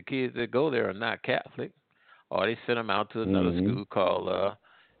about, that the kids that go there are not Catholic, or they send them out to another school called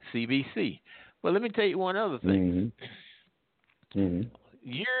CBC. But let me tell you one other thing.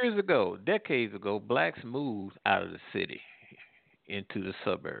 Years ago, decades ago, blacks moved out of the city into the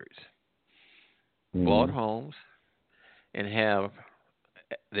suburbs, bought homes, and have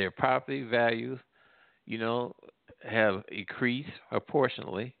their property values, have increased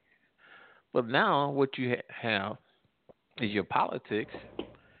proportionally. But now what you have is your politics,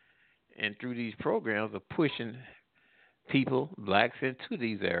 and through these programs are pushing people, blacks, into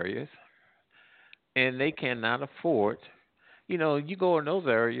these areas, and they cannot afford. You go in those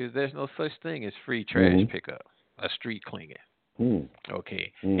areas, there's no such thing as free trash pickup, a street cleaning.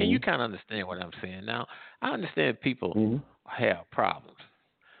 Okay, and you kind of understand what I'm saying. Now, I understand people have problems,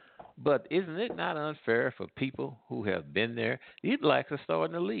 but isn't it not unfair for people who have been there? These blacks are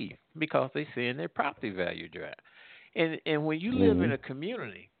starting to leave because they're seeing their property value drop. And when you live in a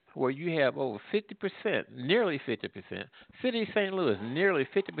community where you have over 50%, nearly 50%, City of St. Louis, nearly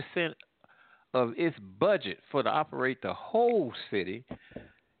 50% of its budget for to operate the whole city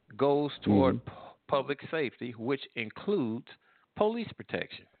goes toward public safety, which includes police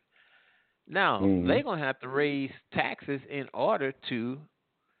protection. Now, they're going to have to raise taxes in order to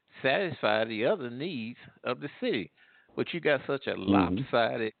satisfy the other needs of the city. But you got such a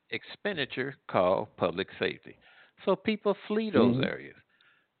lopsided expenditure called public safety. So people flee those areas.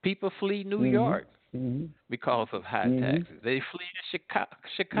 People flee New York because of high taxes. They flee to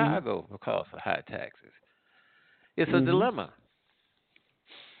Chicago because of high taxes. It's a dilemma.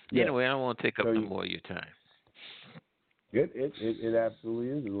 Yeah. Anyway, I don't want to take up no more of your time. It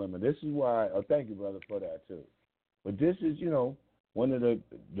absolutely is a dilemma. This is why. Thank you, brother, for that too. But this is, one of the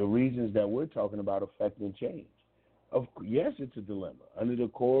reasons that we're talking about affecting change. Yes, it's a dilemma under the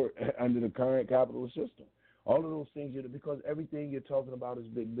current capitalist system. All of those things, because everything you're talking about is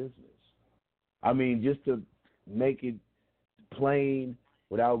big business. I mean, just to make it plain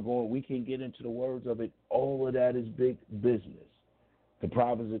without going, we can get into the words of it. All of that is big business. The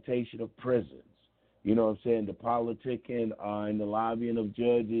privatization of prisons. You know what I'm saying? The politicking and the lobbying of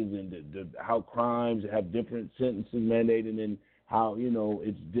judges, and the how crimes have different sentences mandated, and how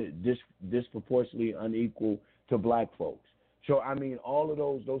it's disproportionately unequal to black folks. So I mean, all of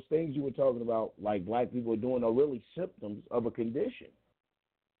those things you were talking about, like black people are doing, are really symptoms of a condition.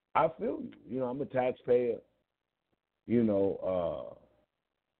 I feel you. I'm a taxpayer.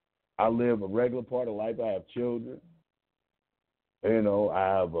 I live a regular part of life. I have children. I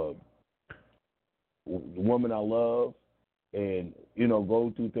have a woman I love, and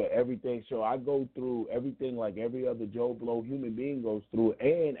go through everything. So I go through everything like every other Joe Blow human being goes through,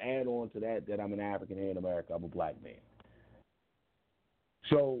 and add on to that I'm an African here in America. I'm a black man.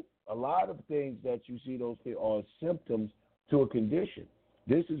 So a lot of things that you see, those things are symptoms to a condition.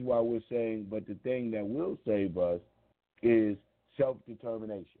 This is why we're saying, but the thing that will save us is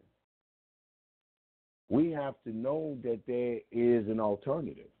self-determination. We have to know that there is an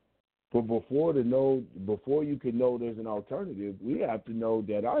alternative. But before you can know there's an alternative, we have to know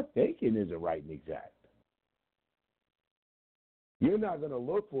that our thinking isn't right and exact. You're not going to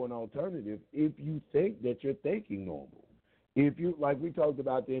look for an alternative if you think that you're thinking normal. If you, like we talked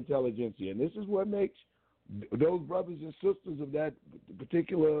about the intelligentsia, and this is what makes those brothers and sisters of that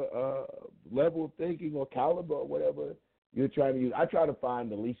particular level of thinking or caliber or whatever, You're trying to use. I try to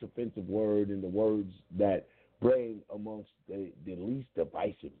find the least offensive word and the words that bring amongst the least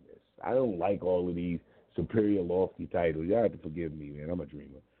divisiveness. I don't like all of these superior, lofty titles. You have to forgive me, man. I'm a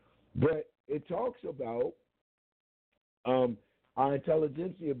dreamer. But it talks about our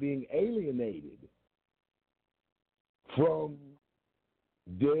intelligentsia being alienated from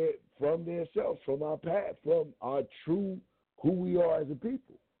their selves, from our path, from our true who we are as a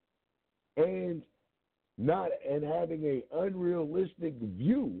people, and having an unrealistic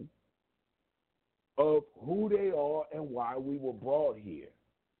view of who they are and why we were brought here.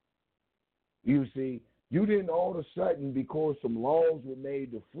 You see, you didn't all of a sudden, because some laws were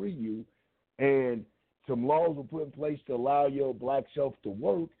made to free you and some laws were put in place to allow your black self to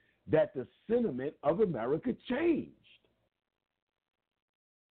work, that the sentiment of America changed.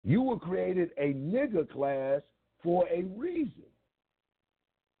 You were created a nigger class for a reason.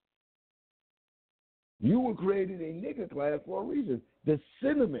 You were created a nigger class for a reason. The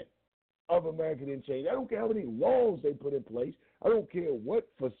sentiment of America didn't change. I don't care how many laws they put in place. I don't care what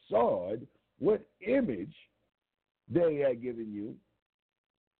facade, what image they had given you.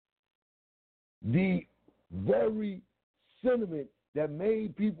 The very sentiment that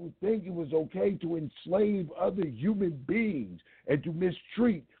made people think it was okay to enslave other human beings and to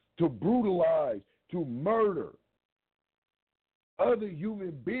mistreat, to brutalize, to murder other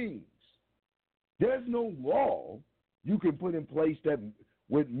human beings. There's no law you can put in place that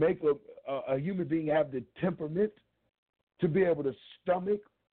would make a human being have the temperament to be able to stomach,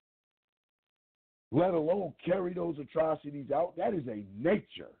 let alone carry those atrocities out. That is a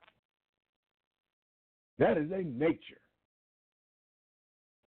nature. That is a nature.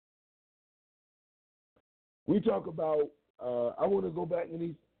 We talk about, I want to go back in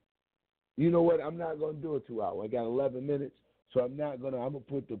these, you know what, I'm not going to do a 2 hour. I got 11 minutes, so I'm going to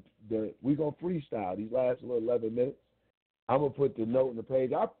put we're going to freestyle these last little 11 minutes. I'm going to put the note on the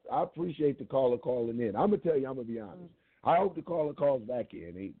page. I appreciate the caller calling in. I'm going to tell you, I'm going to be honest. I hope the caller calls back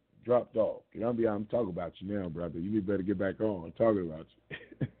in. He dropped off. You know, I'm talking about you now, brother. You better get back on. I'm talking about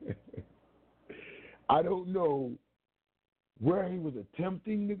you. I don't know where he was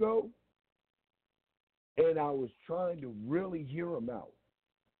attempting to go, and I was trying to really hear him out.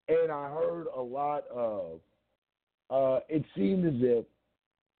 And I heard a lot of, it seemed as if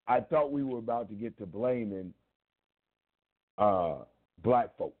I thought we were about to get to blaming black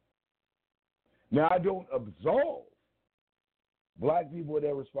folk. Now, I don't absolve black people of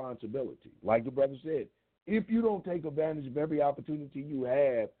their responsibility. Like the brother said, if you don't take advantage of every opportunity you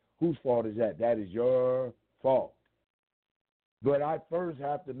have, whose fault is that? That is your fault. But I first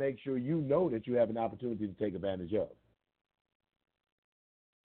have to make sure you know that you have an opportunity to take advantage of.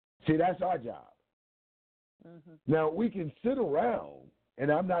 See, that's our job. Mm-hmm. Now, we can sit around,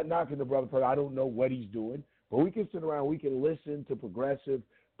 and I'm not knocking the brother, I don't know what he's doing, but we can sit around, we can listen to progressive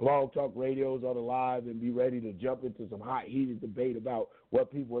blog talk radios on the live and be ready to jump into some hot, heated debate about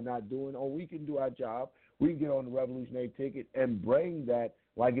what people are not doing, or we can do our job. We can get on the revolutionary ticket and bring that.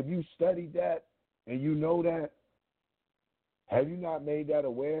 Like, if you studied that and you know that, have you not made that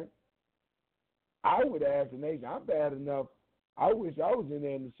aware? I would ask the nation, I'm bad enough. I wish I was in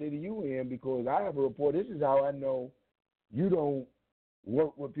there in the city you were in, because I have a report. This is how I know you don't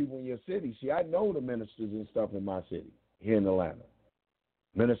work with people in your city. See, I know the ministers and stuff in my city here in Atlanta.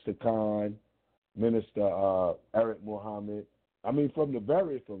 Minister Khan, Minister Eric Muhammad. I mean, from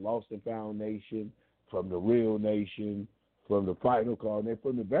Lost and Found Nation, from the Real Nation, from the Final Call, and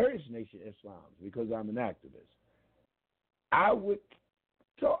from the various Nation Islams, because I'm an activist. I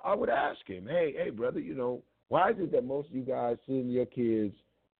would ask him, hey, brother, you know, why is it that most of you guys send your kids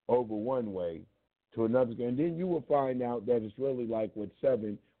over one way to another? And then you will find out that it's really like with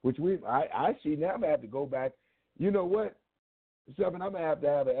 7, which I see now. I'm going to have to go back. You know what, 7, I'm going to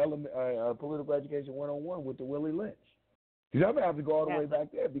have a political education 101 with the Willie Lynch. Because I'm going to have to go all the way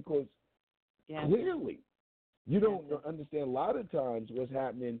back there, because clearly you don't understand. A lot of times what's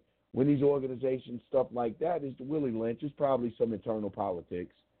happening when these organizations, stuff like that, is the Willie Lynch. It's probably some internal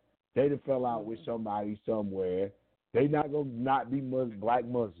politics. They done fell out with somebody somewhere. They not going to not be black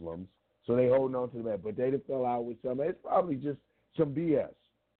Muslims, so they holding on to that. But they done fell out with somebody. It's probably just some BS.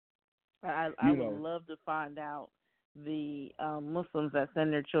 I would love to find out the Muslims that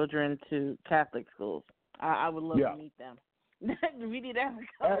send their children to Catholic schools. I would love to meet them. We need to have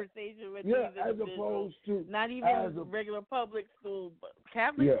a conversation with these as opposed to not even regular public school, but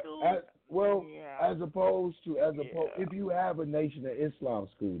Catholic school. As opposed to if you have a Nation of Islam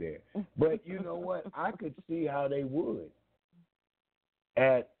school there, but you know what? I could see how they would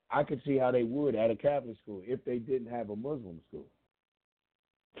at a Catholic school if they didn't have a Muslim school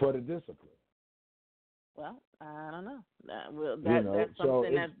for the discipline. Well, I don't know. That's so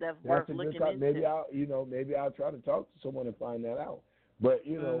something that's worth looking into. Maybe I'll try to talk to someone and find that out. But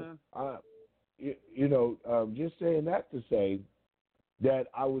just saying that to say that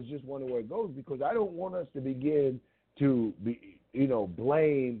I was just wondering where it goes, because I don't want us to begin to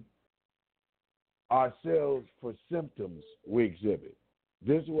blame ourselves for symptoms we exhibit.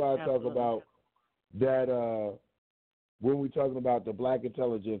 This is why I talk about that when we're talking about the Black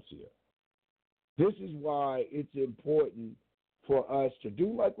Intelligentsia. This is why it's important for us to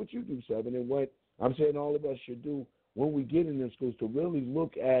do like what you do, Seven, and what I'm saying all of us should do when we get in the schools, to really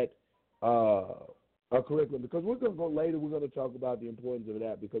look at a curriculum. Because we're going to go later, we're going to talk about the importance of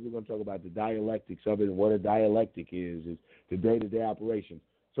that, because we're going to talk about the dialectics of it, and what a dialectic is the day-to-day operation.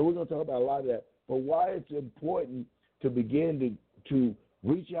 So we're going to talk about a lot of that. But why it's important to begin to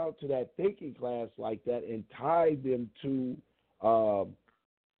reach out to that thinking class like that and tie them to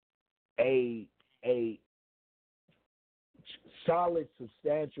a solid,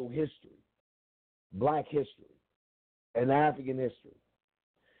 substantial history, Black history, and African history.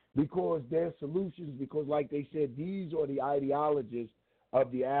 Because their solutions, because like they said, these are the ideologists of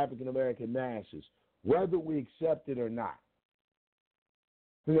the African-American masses, whether we accept it or not.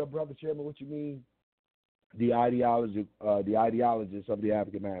 Brother Chairman, what you mean? The ideologists of the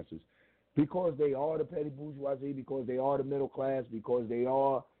African masses. Because they are the petty bourgeoisie, because they are the middle class, because they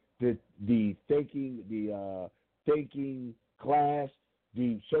are the thinking class,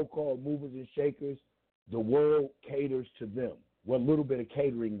 the so-called movers and shakers, the world caters to them, what little bit of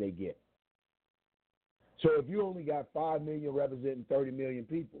catering they get. So if you only got 5 million representing 30 million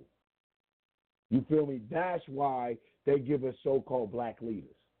people, you feel me? That's why they give us so-called black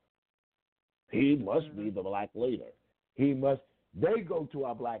leaders. He must be the black leader. They go to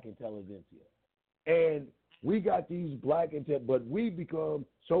our Black Intelligentsia. And we got these but we become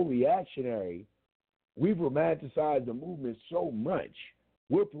so reactionary. We've romanticized the movement so much.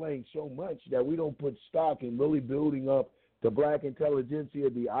 We're playing so much that we don't put stock in really building up the Black Intelligentsia,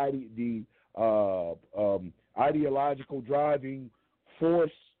 the ideological driving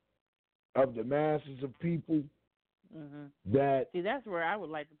force of the masses of people. See, that's where I would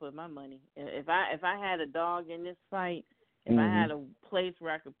like to put my money. If I had a dog in this fight, if I had a place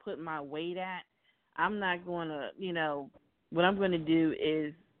where I could put my weight at, I'm not going to, what I'm going to do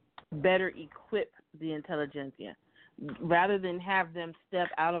is better equip the intelligentsia. Rather than have them step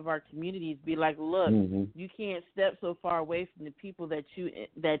out of our communities, be like, look, you can't step so far away from the people that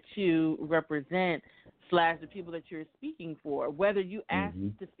you represent / the people that you're speaking for, whether you ask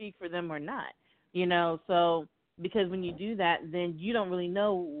to speak for them or not. So because when you do that, then you don't really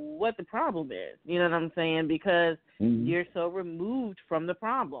know what the problem is. You know what I'm saying? Because you're so removed from the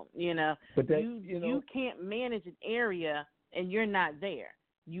problem. But you can't manage an area and you're not there.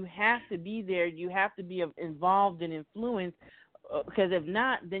 You have to be there. You have to be involved and influenced, because if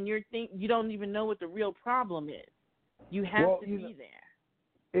not, then you don't even know what the real problem is. You have to be there.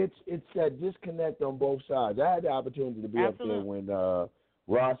 It's that disconnect on both sides. I had the opportunity to be up there when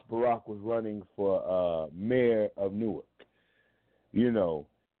Ross Barack was running for mayor of Newark,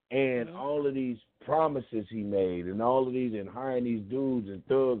 and all of these promises he made, and all of these, and hiring these dudes and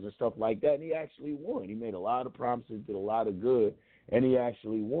thugs and stuff like that, and he actually won. He made a lot of promises, did a lot of good, and he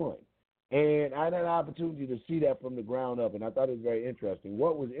actually won. And I had an opportunity to see that from the ground up, and I thought it was very interesting.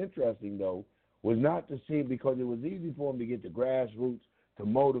 What was interesting, though, was not to see, because it was easy for him to get the grassroots to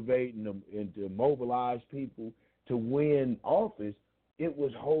motivate and to mobilize people to win office. It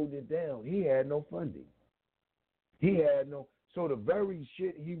was hold it down. He had no funding. So the very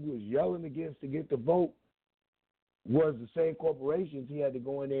shit he was yelling against to get the vote was the same corporations he had to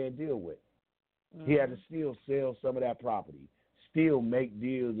go in there and deal with. He had to still sell some of that property, still make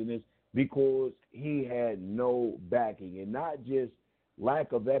deals in this, because he had no backing, and not just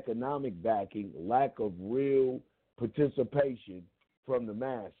lack of economic backing, lack of real participation from the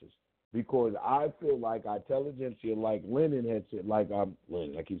masses. Because I feel like our intelligentsia, like Lenin had said, like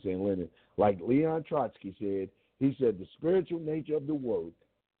Leon Trotsky said, he said the spiritual nature of the work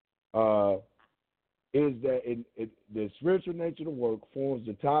is that the spiritual nature of the work forms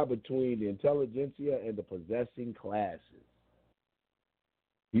the tie between the intelligentsia and the possessing classes.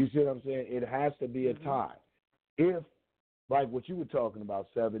 You see what I'm saying? It has to be a tie. If, like what you were talking about,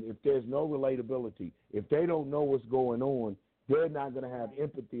 Seven, if there's no relatability, if they don't know what's going on, they're not going to have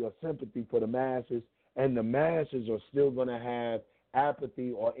empathy or sympathy for the masses, and the masses are still going to have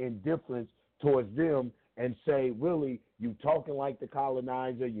apathy or indifference towards them and say, really, you talking like the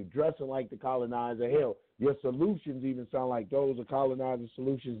colonizer, you dressing like the colonizer. Hell, your solutions even sound like those are colonizer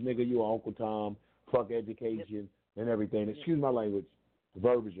solutions, nigga. You Uncle Tom, fuck education and everything. Excuse my language, the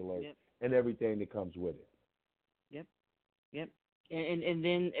verbiage alert. and everything that comes with it. Yep. And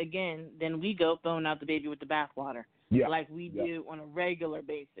then again, we go throwing out the baby with the bathwater, like we do on a regular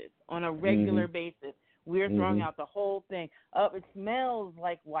basis. On a regular basis, we're throwing out the whole thing. It smells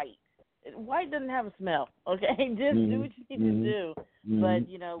like white. White doesn't have a smell, okay? Just do what you need to do. But,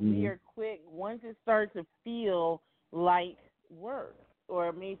 we are quick. Once it starts to feel like work or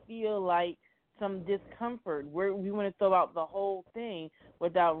it may feel like some discomfort, we want to throw out the whole thing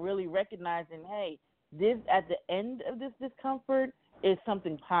without really recognizing, hey, this at the end of this discomfort is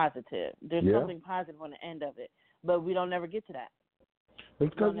something positive. There's something positive on the end of it. But we don't never get to that.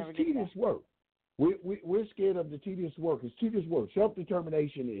 Because it's tedious work. We're scared of the tedious work. It's tedious work.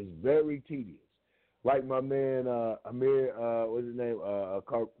 Self-determination is very tedious. Like my man Amir, what's his name?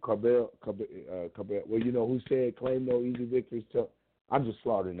 Cabell. Well, who said, claim no easy victories. I'm just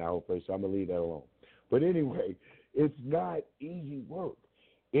slaughtering that whole place, so I'm going to leave that alone. But anyway, it's not easy work.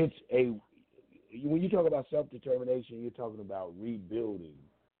 When you talk about self-determination, you're talking about rebuilding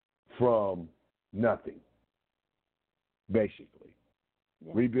from nothing, basically.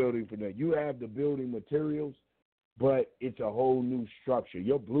 Yeah. Rebuilding from that. You have the building materials, but it's a whole new structure.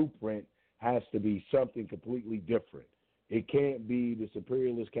 Your blueprint has to be something completely different. It can't be the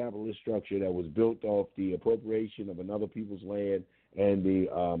superiorist capitalist structure that was built off the appropriation of another people's land and the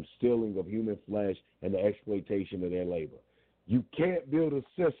stealing of human flesh and the exploitation of their labor. You can't build a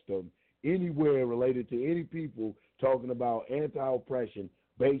system anywhere related to any people talking about anti-oppression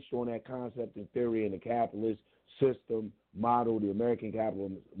based on that concept and theory in the capitalist system model. The American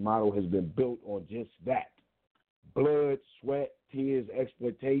capitalist model has been built on just that. Blood, sweat, tears,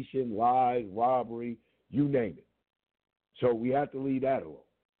 exploitation, lies, robbery, you name it. So we have to leave that alone.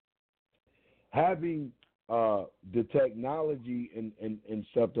 Having the technology and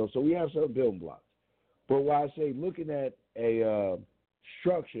stuff, though, so we have some building blocks. But why I say looking at a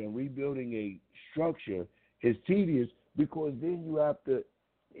structure and rebuilding a structure is tedious because then you have to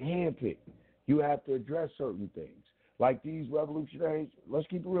handpick. You have to address certain things. Like these revolutionaries, let's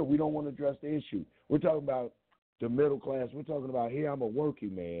keep it real. We don't want to address the issue. We're talking about the middle class. We're talking about, here I'm a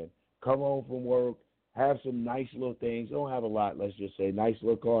working man, come home from work, have some nice little things. Don't have a lot, let's just say. Nice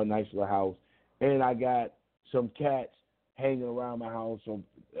little car, nice little house. And I got some cats hanging around my house, some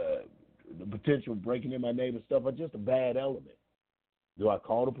the potential breaking in my neighbor's stuff are just a bad element. Do I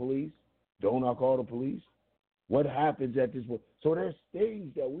call the police? Don't I call the police? What happens at this point? So there's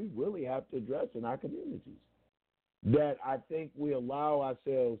things that we really have to address in our communities that I think we allow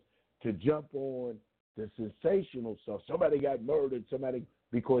ourselves to jump on the sensational stuff. Somebody got murdered,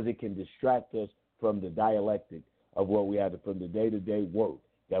 because it can distract us from the dialectic of what we have to, from the day-to-day work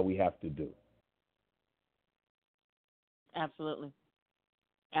that we have to do. Absolutely.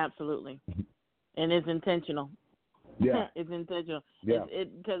 And it's intentional. Yeah. It's intentional. Yeah.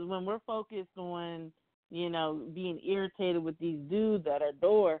 Because when we're focused on, being irritated with these dudes at our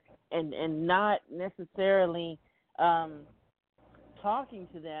door and not necessarily talking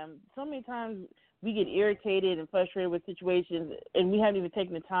to them, so many times we get irritated and frustrated with situations and we haven't even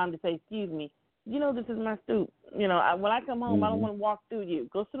taken the time to say, excuse me, this is my stoop. When I come home, I don't want to walk through you.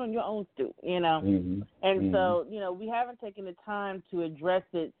 Go sit on your own stoop, And so, we haven't taken the time to address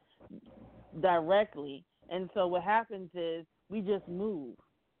it directly. And so what happens is we just move.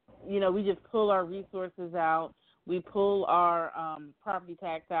 We just pull our resources out. We pull our property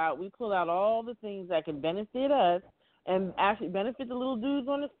tax out. We pull out all the things that can benefit us and actually benefit the little dudes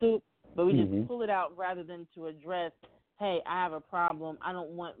on the stoop, but we just pull it out rather than to address, hey, I have a problem. I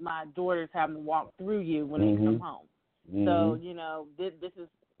don't want my daughters having to walk through you when they come home. So, this is,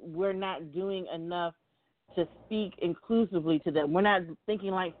 we're not doing enough to speak inclusively to them. We're not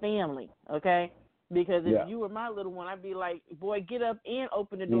thinking like family, okay? Because if you were my little one, I'd be like, boy, get up and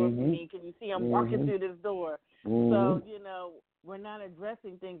open the door for me. Can you see I'm walking through this door? So, we're not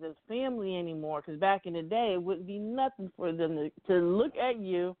addressing things as family anymore, because back in the day, it wouldn't be nothing for them to look at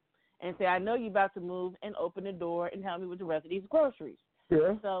you and say, I know you're about to move, and open the door and help me with the rest of these groceries.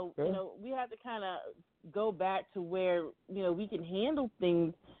 Yeah. So, we have to kind of go back to where, we can handle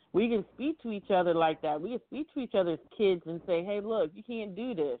things. We can speak to each other like that. We can speak to each other as kids and say, hey, look, you can't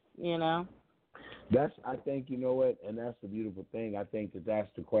do this, I think, and that's the beautiful thing. I think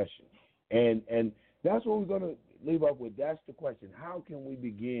that's the question. And that's what we're going to leave up with. That's the question. How can we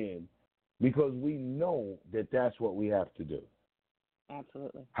begin? Because we know that that's what we have to do.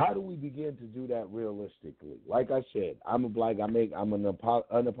 Absolutely. How do we begin to do that realistically? Like I said, I'm an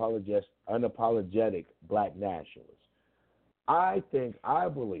unapologetic black nationalist. I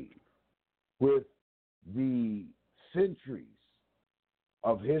believe with the centuries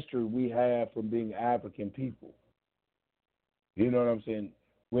of history we have from being African people, you know what I'm saying?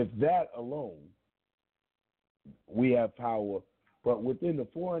 with that alone, we have power. But within the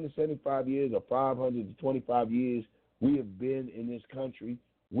 475 years or 525 years we have been in this country,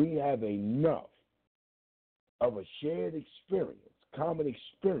 we have enough of a shared experience, common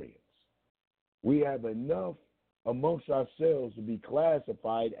experience. We have enough amongst ourselves to be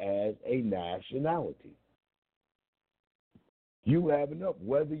classified as a nationality. You have enough.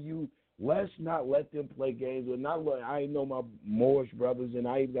 Let's not let them play games. I know my Moorish brothers, and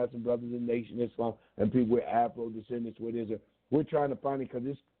I even got some brothers in Nation Islam and people with Afro descendants. We're trying to find it because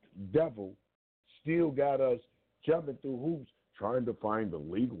this devil still got us jumping through hoops, trying to find the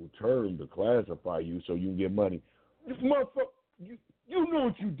legal term to classify you so you can get money. Motherfucker, you know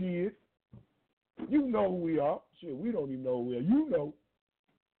what you did. You know who we are. Shit, we don't even know who we are. You know.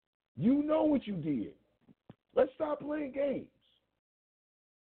 You know what you did. Let's stop playing games.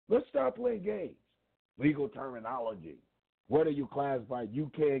 Let's stop playing games. Legal terminology. What are you classified?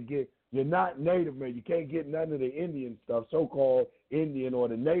 You're not Native American. You can't get none of the Indian stuff, so-called Indian or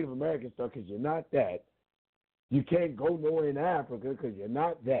the Native American stuff because you're not that. You can't go nowhere in Africa because you're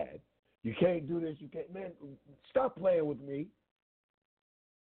not that. You can't do this. You can't. Man, stop playing with me.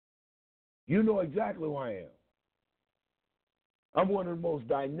 You know exactly who I am. I'm one of the most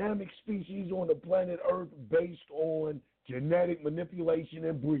dynamic species on the planet Earth based on genetic manipulation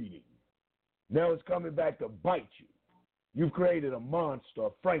and breeding. Now it's coming back to bite you. You've created a monster,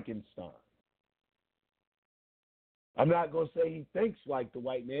 Frankenstein. I'm not going to say he thinks like the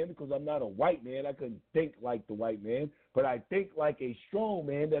white man because I'm not a white man. I couldn't think like the white man, but I think like a strong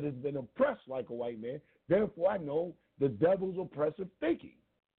man that has been oppressed like a white man. Therefore, I know the devil's oppressive thinking.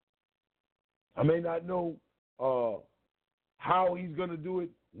 I may not know how he's going to do it,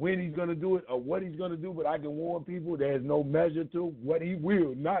 when he's going to do it, or what he's going to do, but I can warn people there's no measure to what he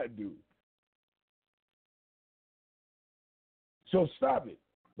will not do. So stop it.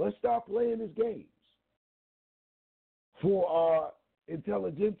 Let's stop playing these games. For our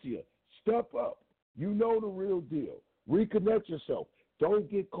intelligentsia, step up. You know the real deal. Recollect yourself.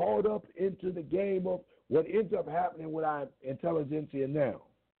 Don't get caught up into the game of what ends up happening with our intelligentsia now,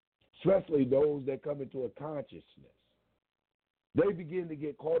 especially those that come into a consciousness. They begin to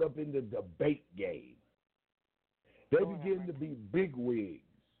get caught up in the debate game. They begin to be bigwigs.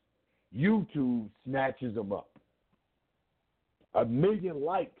 YouTube snatches them up. 1 million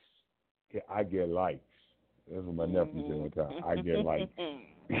likes. I get likes. That's what my nephew said one time. I get likes.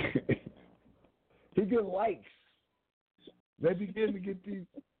 He get likes. They begin to get these.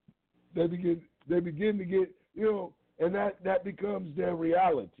 They begin to get, and that becomes their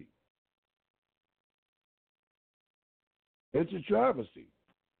reality. It's a travesty.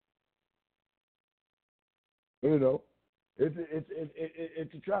 It's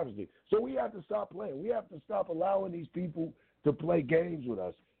a travesty. So we have to stop playing. We have to stop allowing these people to play games with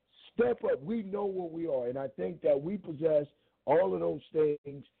us. Step up. We know what we are, and I think that we possess all of those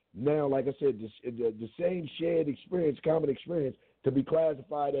things now. Like I said, the same shared experience, common experience, to be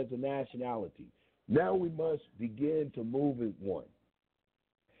classified as a nationality. Now we must begin to move as one.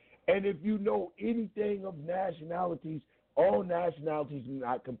 And if you know anything of nationalities, all nationalities are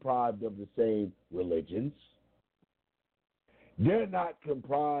not comprised of the same religions. They're not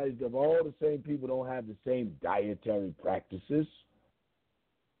comprised of all the same people, don't have the same dietary practices.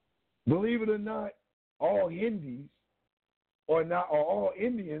 Believe it or not, all Hindus or all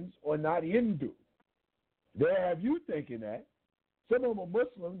Indians are not Hindu. They have you thinking that. Some of them are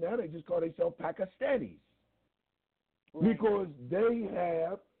Muslim, now they just call themselves Pakistanis. Right. Because they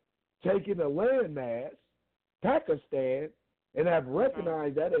have taken a landmass, Pakistan, and have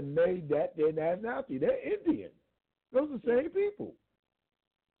recognized that and made that their nationality. They're Indian. Those are the same people.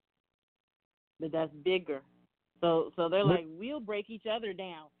 But that's bigger. So they're like, we'll break each other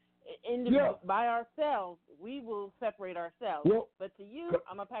down. By ourselves, we will separate ourselves. Well, but to you,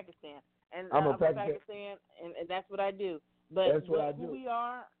 I'm a Pakistan. And I'm a Pakistan, and that's what I do. But that's what I do. Who we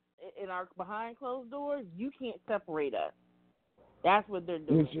are in our behind closed doors, you can't separate us. That's what they're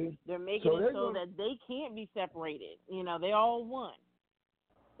doing. They're making it so that they can't be separated. They all one.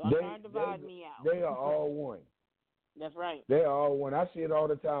 So I'm trying to divide me out. They are all one. That's right. They are all one. I see it all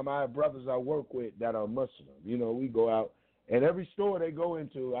the time. I have brothers I work with that are Muslim. We go out, and every store they go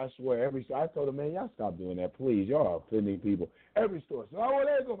into, I swear, I told them, man, y'all stop doing that, please. Y'all are offending people. Every store. So,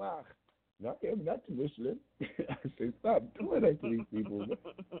 they go, not to Muslim. I say, stop doing that to these people.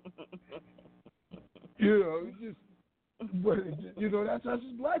 That's us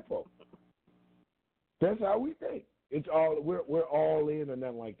as black folks. That's how we think. We're all in or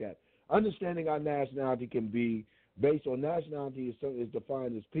nothing like that. Understanding our nationality can be based on nationality is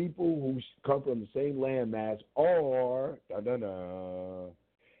defined as people who come from the same landmass or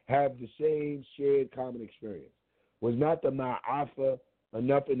have the same shared common experience? Was not the Ma'afa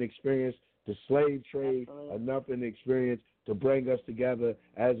enough in experience, the slave trade enough in experience to bring us together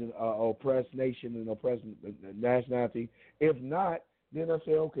as an oppressed nation and oppressed nationality? If not, then I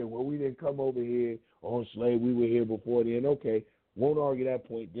say, okay, well, we didn't come over here on slave. We were here before then. Okay, won't argue that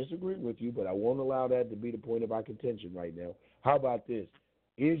point. Disagree with you, but I won't allow that to be the point of our contention right now. How about this?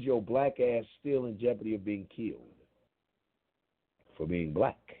 Is your black ass still in jeopardy of being killed for being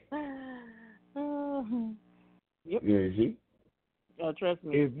black? Yep. You see? Oh, trust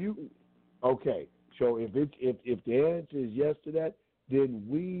me. If you okay, so if the answer is yes to that, then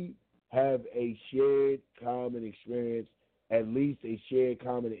we have a shared common experience, at least a shared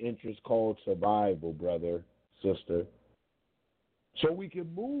common interest called survival, brother, sister. So we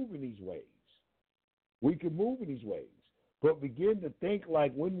can move in these ways. We can move in these ways, but begin to think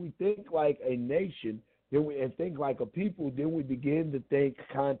like, when we think like a nation, and think like a people, then we begin to think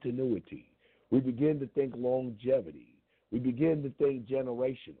continuity. We begin to think longevity. We begin to think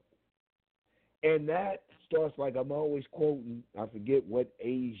generational. And that starts, like I'm always quoting, I forget what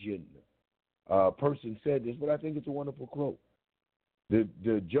Asian person said this, but I think it's a wonderful quote.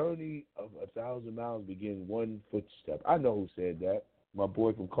 The journey of 1,000 miles begins one footstep. I know who said that. My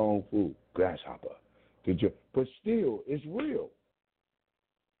boy from Kung Fu, Grasshopper. But still, it's real.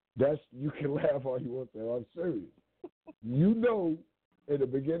 You can laugh all you want to. I'm serious. You know, in the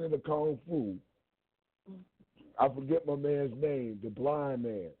beginning of Kung Fu, I forget my man's name, the blind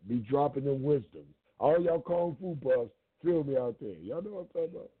man, be dropping them wisdom. All y'all Kung Fu buffs, feel me out there. Y'all know what I'm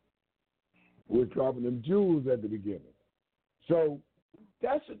talking about? We're dropping them jewels at the beginning. So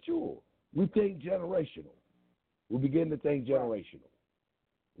that's a jewel. We think generational. We begin to think generational.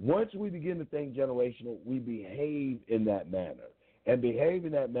 Once we begin to think generational, we behave in that manner. And behave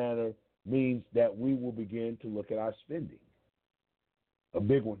in that manner means that we will begin to look at our spending. A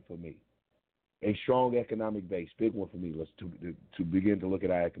big one for me. A strong economic base, big one for me. Let's to begin to look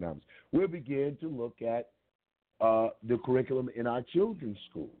at our economics. We'll begin to look at the curriculum in our children's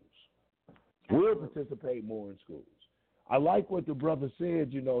schools. We'll participate more in schools. I like what the brother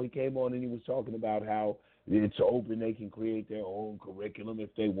said. You know, he came on and he was talking about how it's open. They can create their own curriculum if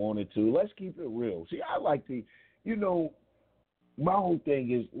they wanted to. Let's keep it real. See, I like to, my whole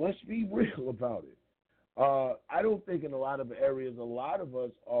thing is let's be real about it. I don't think in a lot of areas, a lot of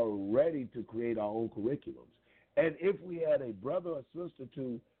us are ready to create our own curriculums. And if we had a brother or sister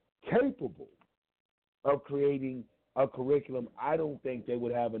capable of creating a curriculum, I don't think they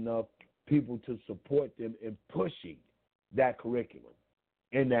would have enough people to support them in pushing that curriculum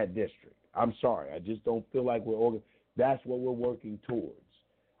in that district. I'm sorry. I just don't feel like that's what we're working towards.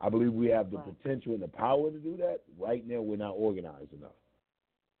 I believe we have the potential and the power to do that. Right now, we're not organized enough.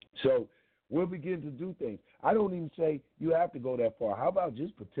 So we'll begin to do things. I don't even say you have to go that far. How about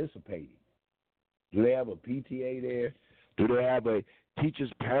just participating? Do they have a PTA there? Do they have a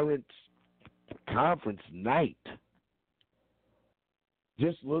teachers' parents conference night?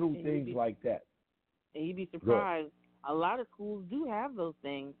 Just little things like that. And you'd be surprised. A lot of schools do have those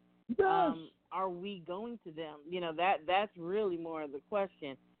things. Yes. Are we going to them? That's really more of the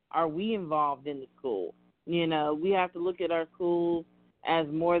question. Are we involved in the school? We have to look at our schools as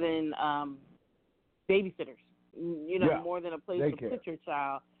more than babysitters. More than a place to put your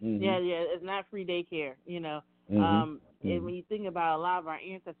child. Mm-hmm. Yeah, it's not free daycare. Mm-hmm. And when you think about a lot of our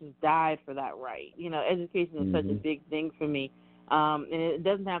ancestors died for that right. Education is such a big thing for me. And it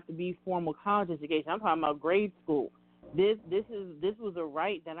doesn't have to be formal college education. I'm talking about grade school. This was a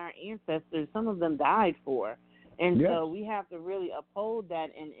right that our ancestors, some of them died for. And so we have to really uphold that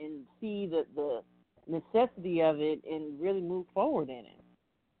and see the necessity of it and really move forward in it.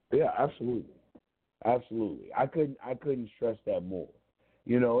 Yeah, absolutely. Absolutely. I couldn't stress that more.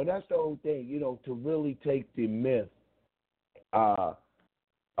 And that's the whole thing, to really take the myth from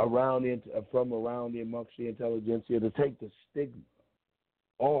around the amongst the intelligentsia, to take the stigma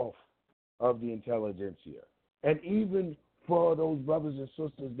off of the intelligentsia. And even for those brothers and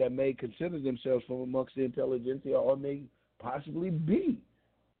sisters that may consider themselves from amongst the intelligentsia or may possibly be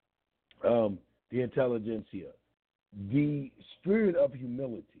the intelligentsia, the spirit of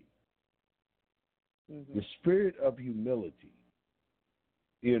humility, the spirit of humility,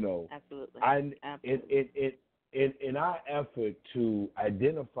 Absolutely. In our effort to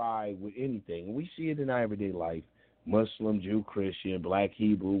identify with anything, we see it in our everyday life, Muslim, Jew, Christian, Black,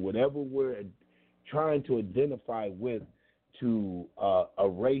 Hebrew, whatever we're trying to identify with to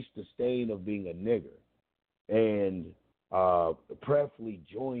erase the stain of being a nigger and preferably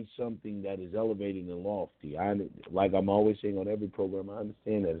join something that is elevating and lofty. Like I'm always saying on every program, I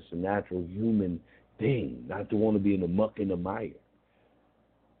understand that it's a natural human thing not to want to be in the muck and the mire.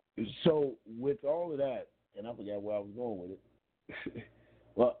 So with all of that, and I forgot where I was going with it.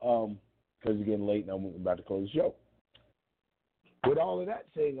 Well, because it's getting late and I'm about to close the show. With all of that,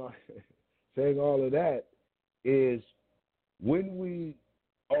 saying all of that is when we,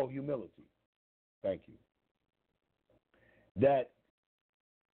 humility. Thank you. That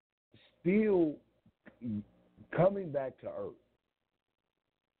still coming back to earth,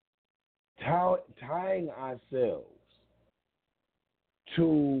 tying ourselves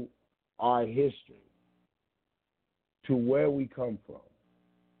to our history, to where we come from.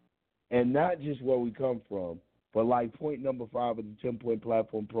 And not just where we come from, but like point number 5 of the 10-point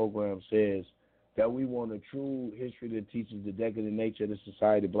platform program says that we want a true history that teaches the decadent nature of the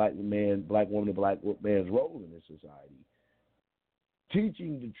society, black man, black woman, and black man's role in this society.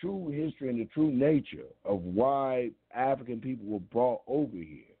 Teaching the true history and the true nature of why African people were brought over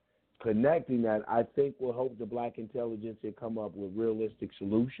here. Connecting that, I think, will help the Black Intelligentsia come up with realistic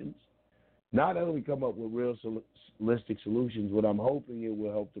solutions. Not only come up with realistic solutions, what I'm hoping it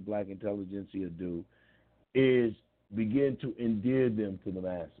will help the Black Intelligentsia do is begin to endear them to the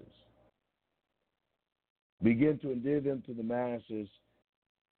masses. Begin to endear them to the masses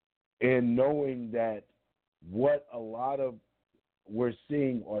in knowing that what a lot of we're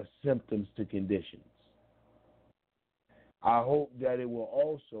seeing are symptoms to conditions. I hope that it will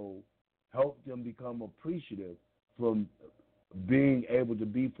also help them become appreciative from being able to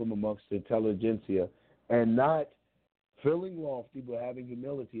be from amongst the intelligentsia and not feeling lofty but having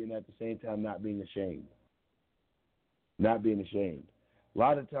humility and at the same time not being ashamed. Not being ashamed. A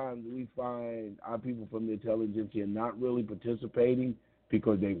lot of times we find our people from the intelligentsia not really participating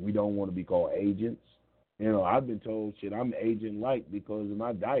because we don't want to be called agents. You know, I've been told, I'm agent-like because of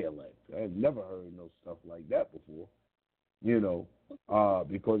my dialect. I've never heard no stuff like that before. You know,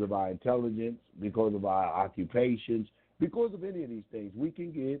 because of our intelligence, because of our occupations, because of any of these things, we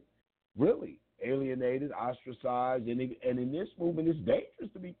can get really alienated, ostracized, and in this movement, it's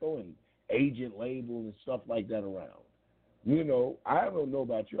dangerous to be throwing agent labels and stuff like that around. You know, I don't know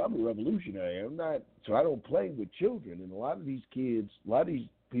about you. I'm a revolutionary. So I don't play with children, and a lot of these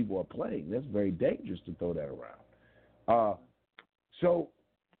people are playing. That's very dangerous to throw that around. So,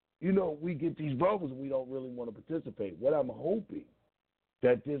 you know, we get these brothers and we don't really want to participate. What I'm hoping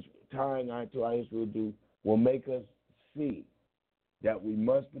that this tying to our history will make us see that we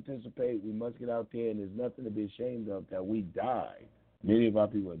must participate, we must get out there, and there's nothing to be ashamed of, that we died. Many of our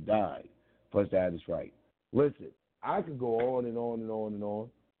people have died for us to have this right. Listen, I could go on and on and on and on,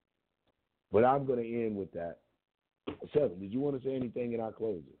 but I'm going to end with that. Seven, did you want to say anything in our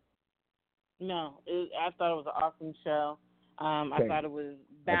closing? No, I thought it was an awesome show. I thought it was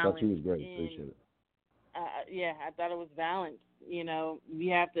balanced. I thought you was great. Appreciate it. Yeah, I thought it was balanced. You know,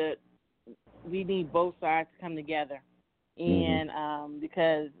 we need both sides to come together, and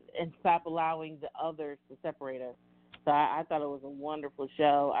and stop allowing the others to separate us. So I thought it was a wonderful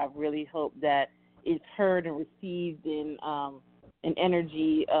show. I really hope that it's heard and received in an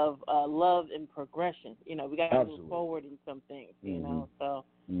energy of love and progression. You know, we got to move forward in some things. You know, so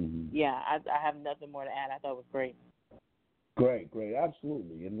yeah, I have nothing more to add. I thought it was great. Great,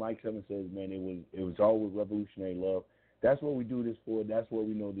 absolutely. And like Seven says, man, it was always revolutionary love. That's what we do this for. That's what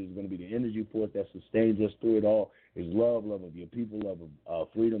we know there's going to be the energy force that sustains us through it all. Is love of your people, love of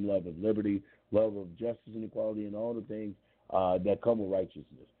freedom, love of liberty, love of justice and equality, and all the things that come with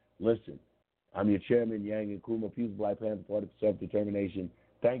righteousness. Listen, I'm your chairman, Yang Nkrumah, Peace Black Panther Party for Self-Determination.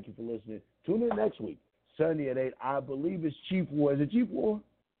 Thank you for listening. Tune in next week, Sunday at 8. I believe it's Chief War. Is it Chief War?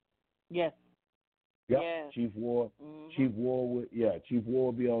 Yes. Yep. Yeah. Chief War. Chief War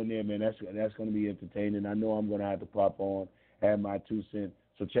will be on there, man. That's going to be entertaining. I know I'm going to have to pop on, add my 2 cents.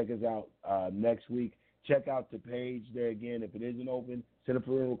 So check us out next week. Check out the page there again. If it isn't open, send a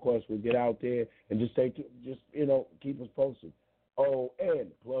friend request. We'll get out there and just keep us posted. Oh,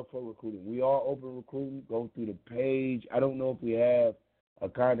 and plug for recruiting. We are open recruiting. Go through the page. I don't know if we have a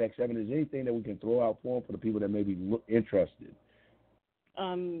contact seven. Is there anything that we can throw out for them for the people that may be interested?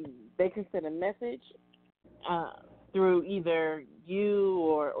 They can send a message through either you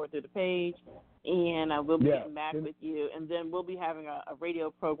or through the page, and we'll be getting back with you. And then we'll be having a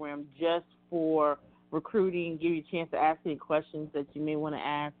radio program just for recruiting, give you a chance to ask any questions that you may want to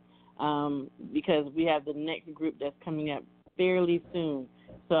ask, because we have the next group that's coming up fairly soon.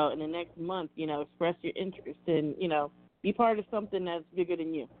 So in the next month, express your interest and, be part of something that's bigger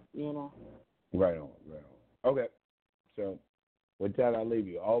than you, Right on. Okay. So with that, I leave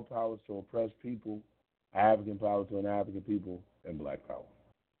you. All power to oppressed people, African power to an African people, and Black power.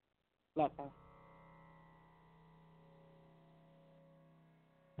 Black power.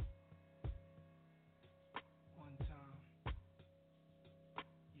 One time.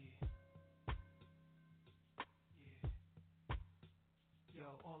 Yeah.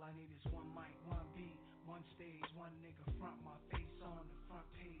 artist, one mic, one beat, one stage, one nigga front, my face on the front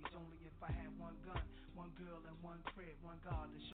page. Only if I had one gun, one girl and one crib, one God to show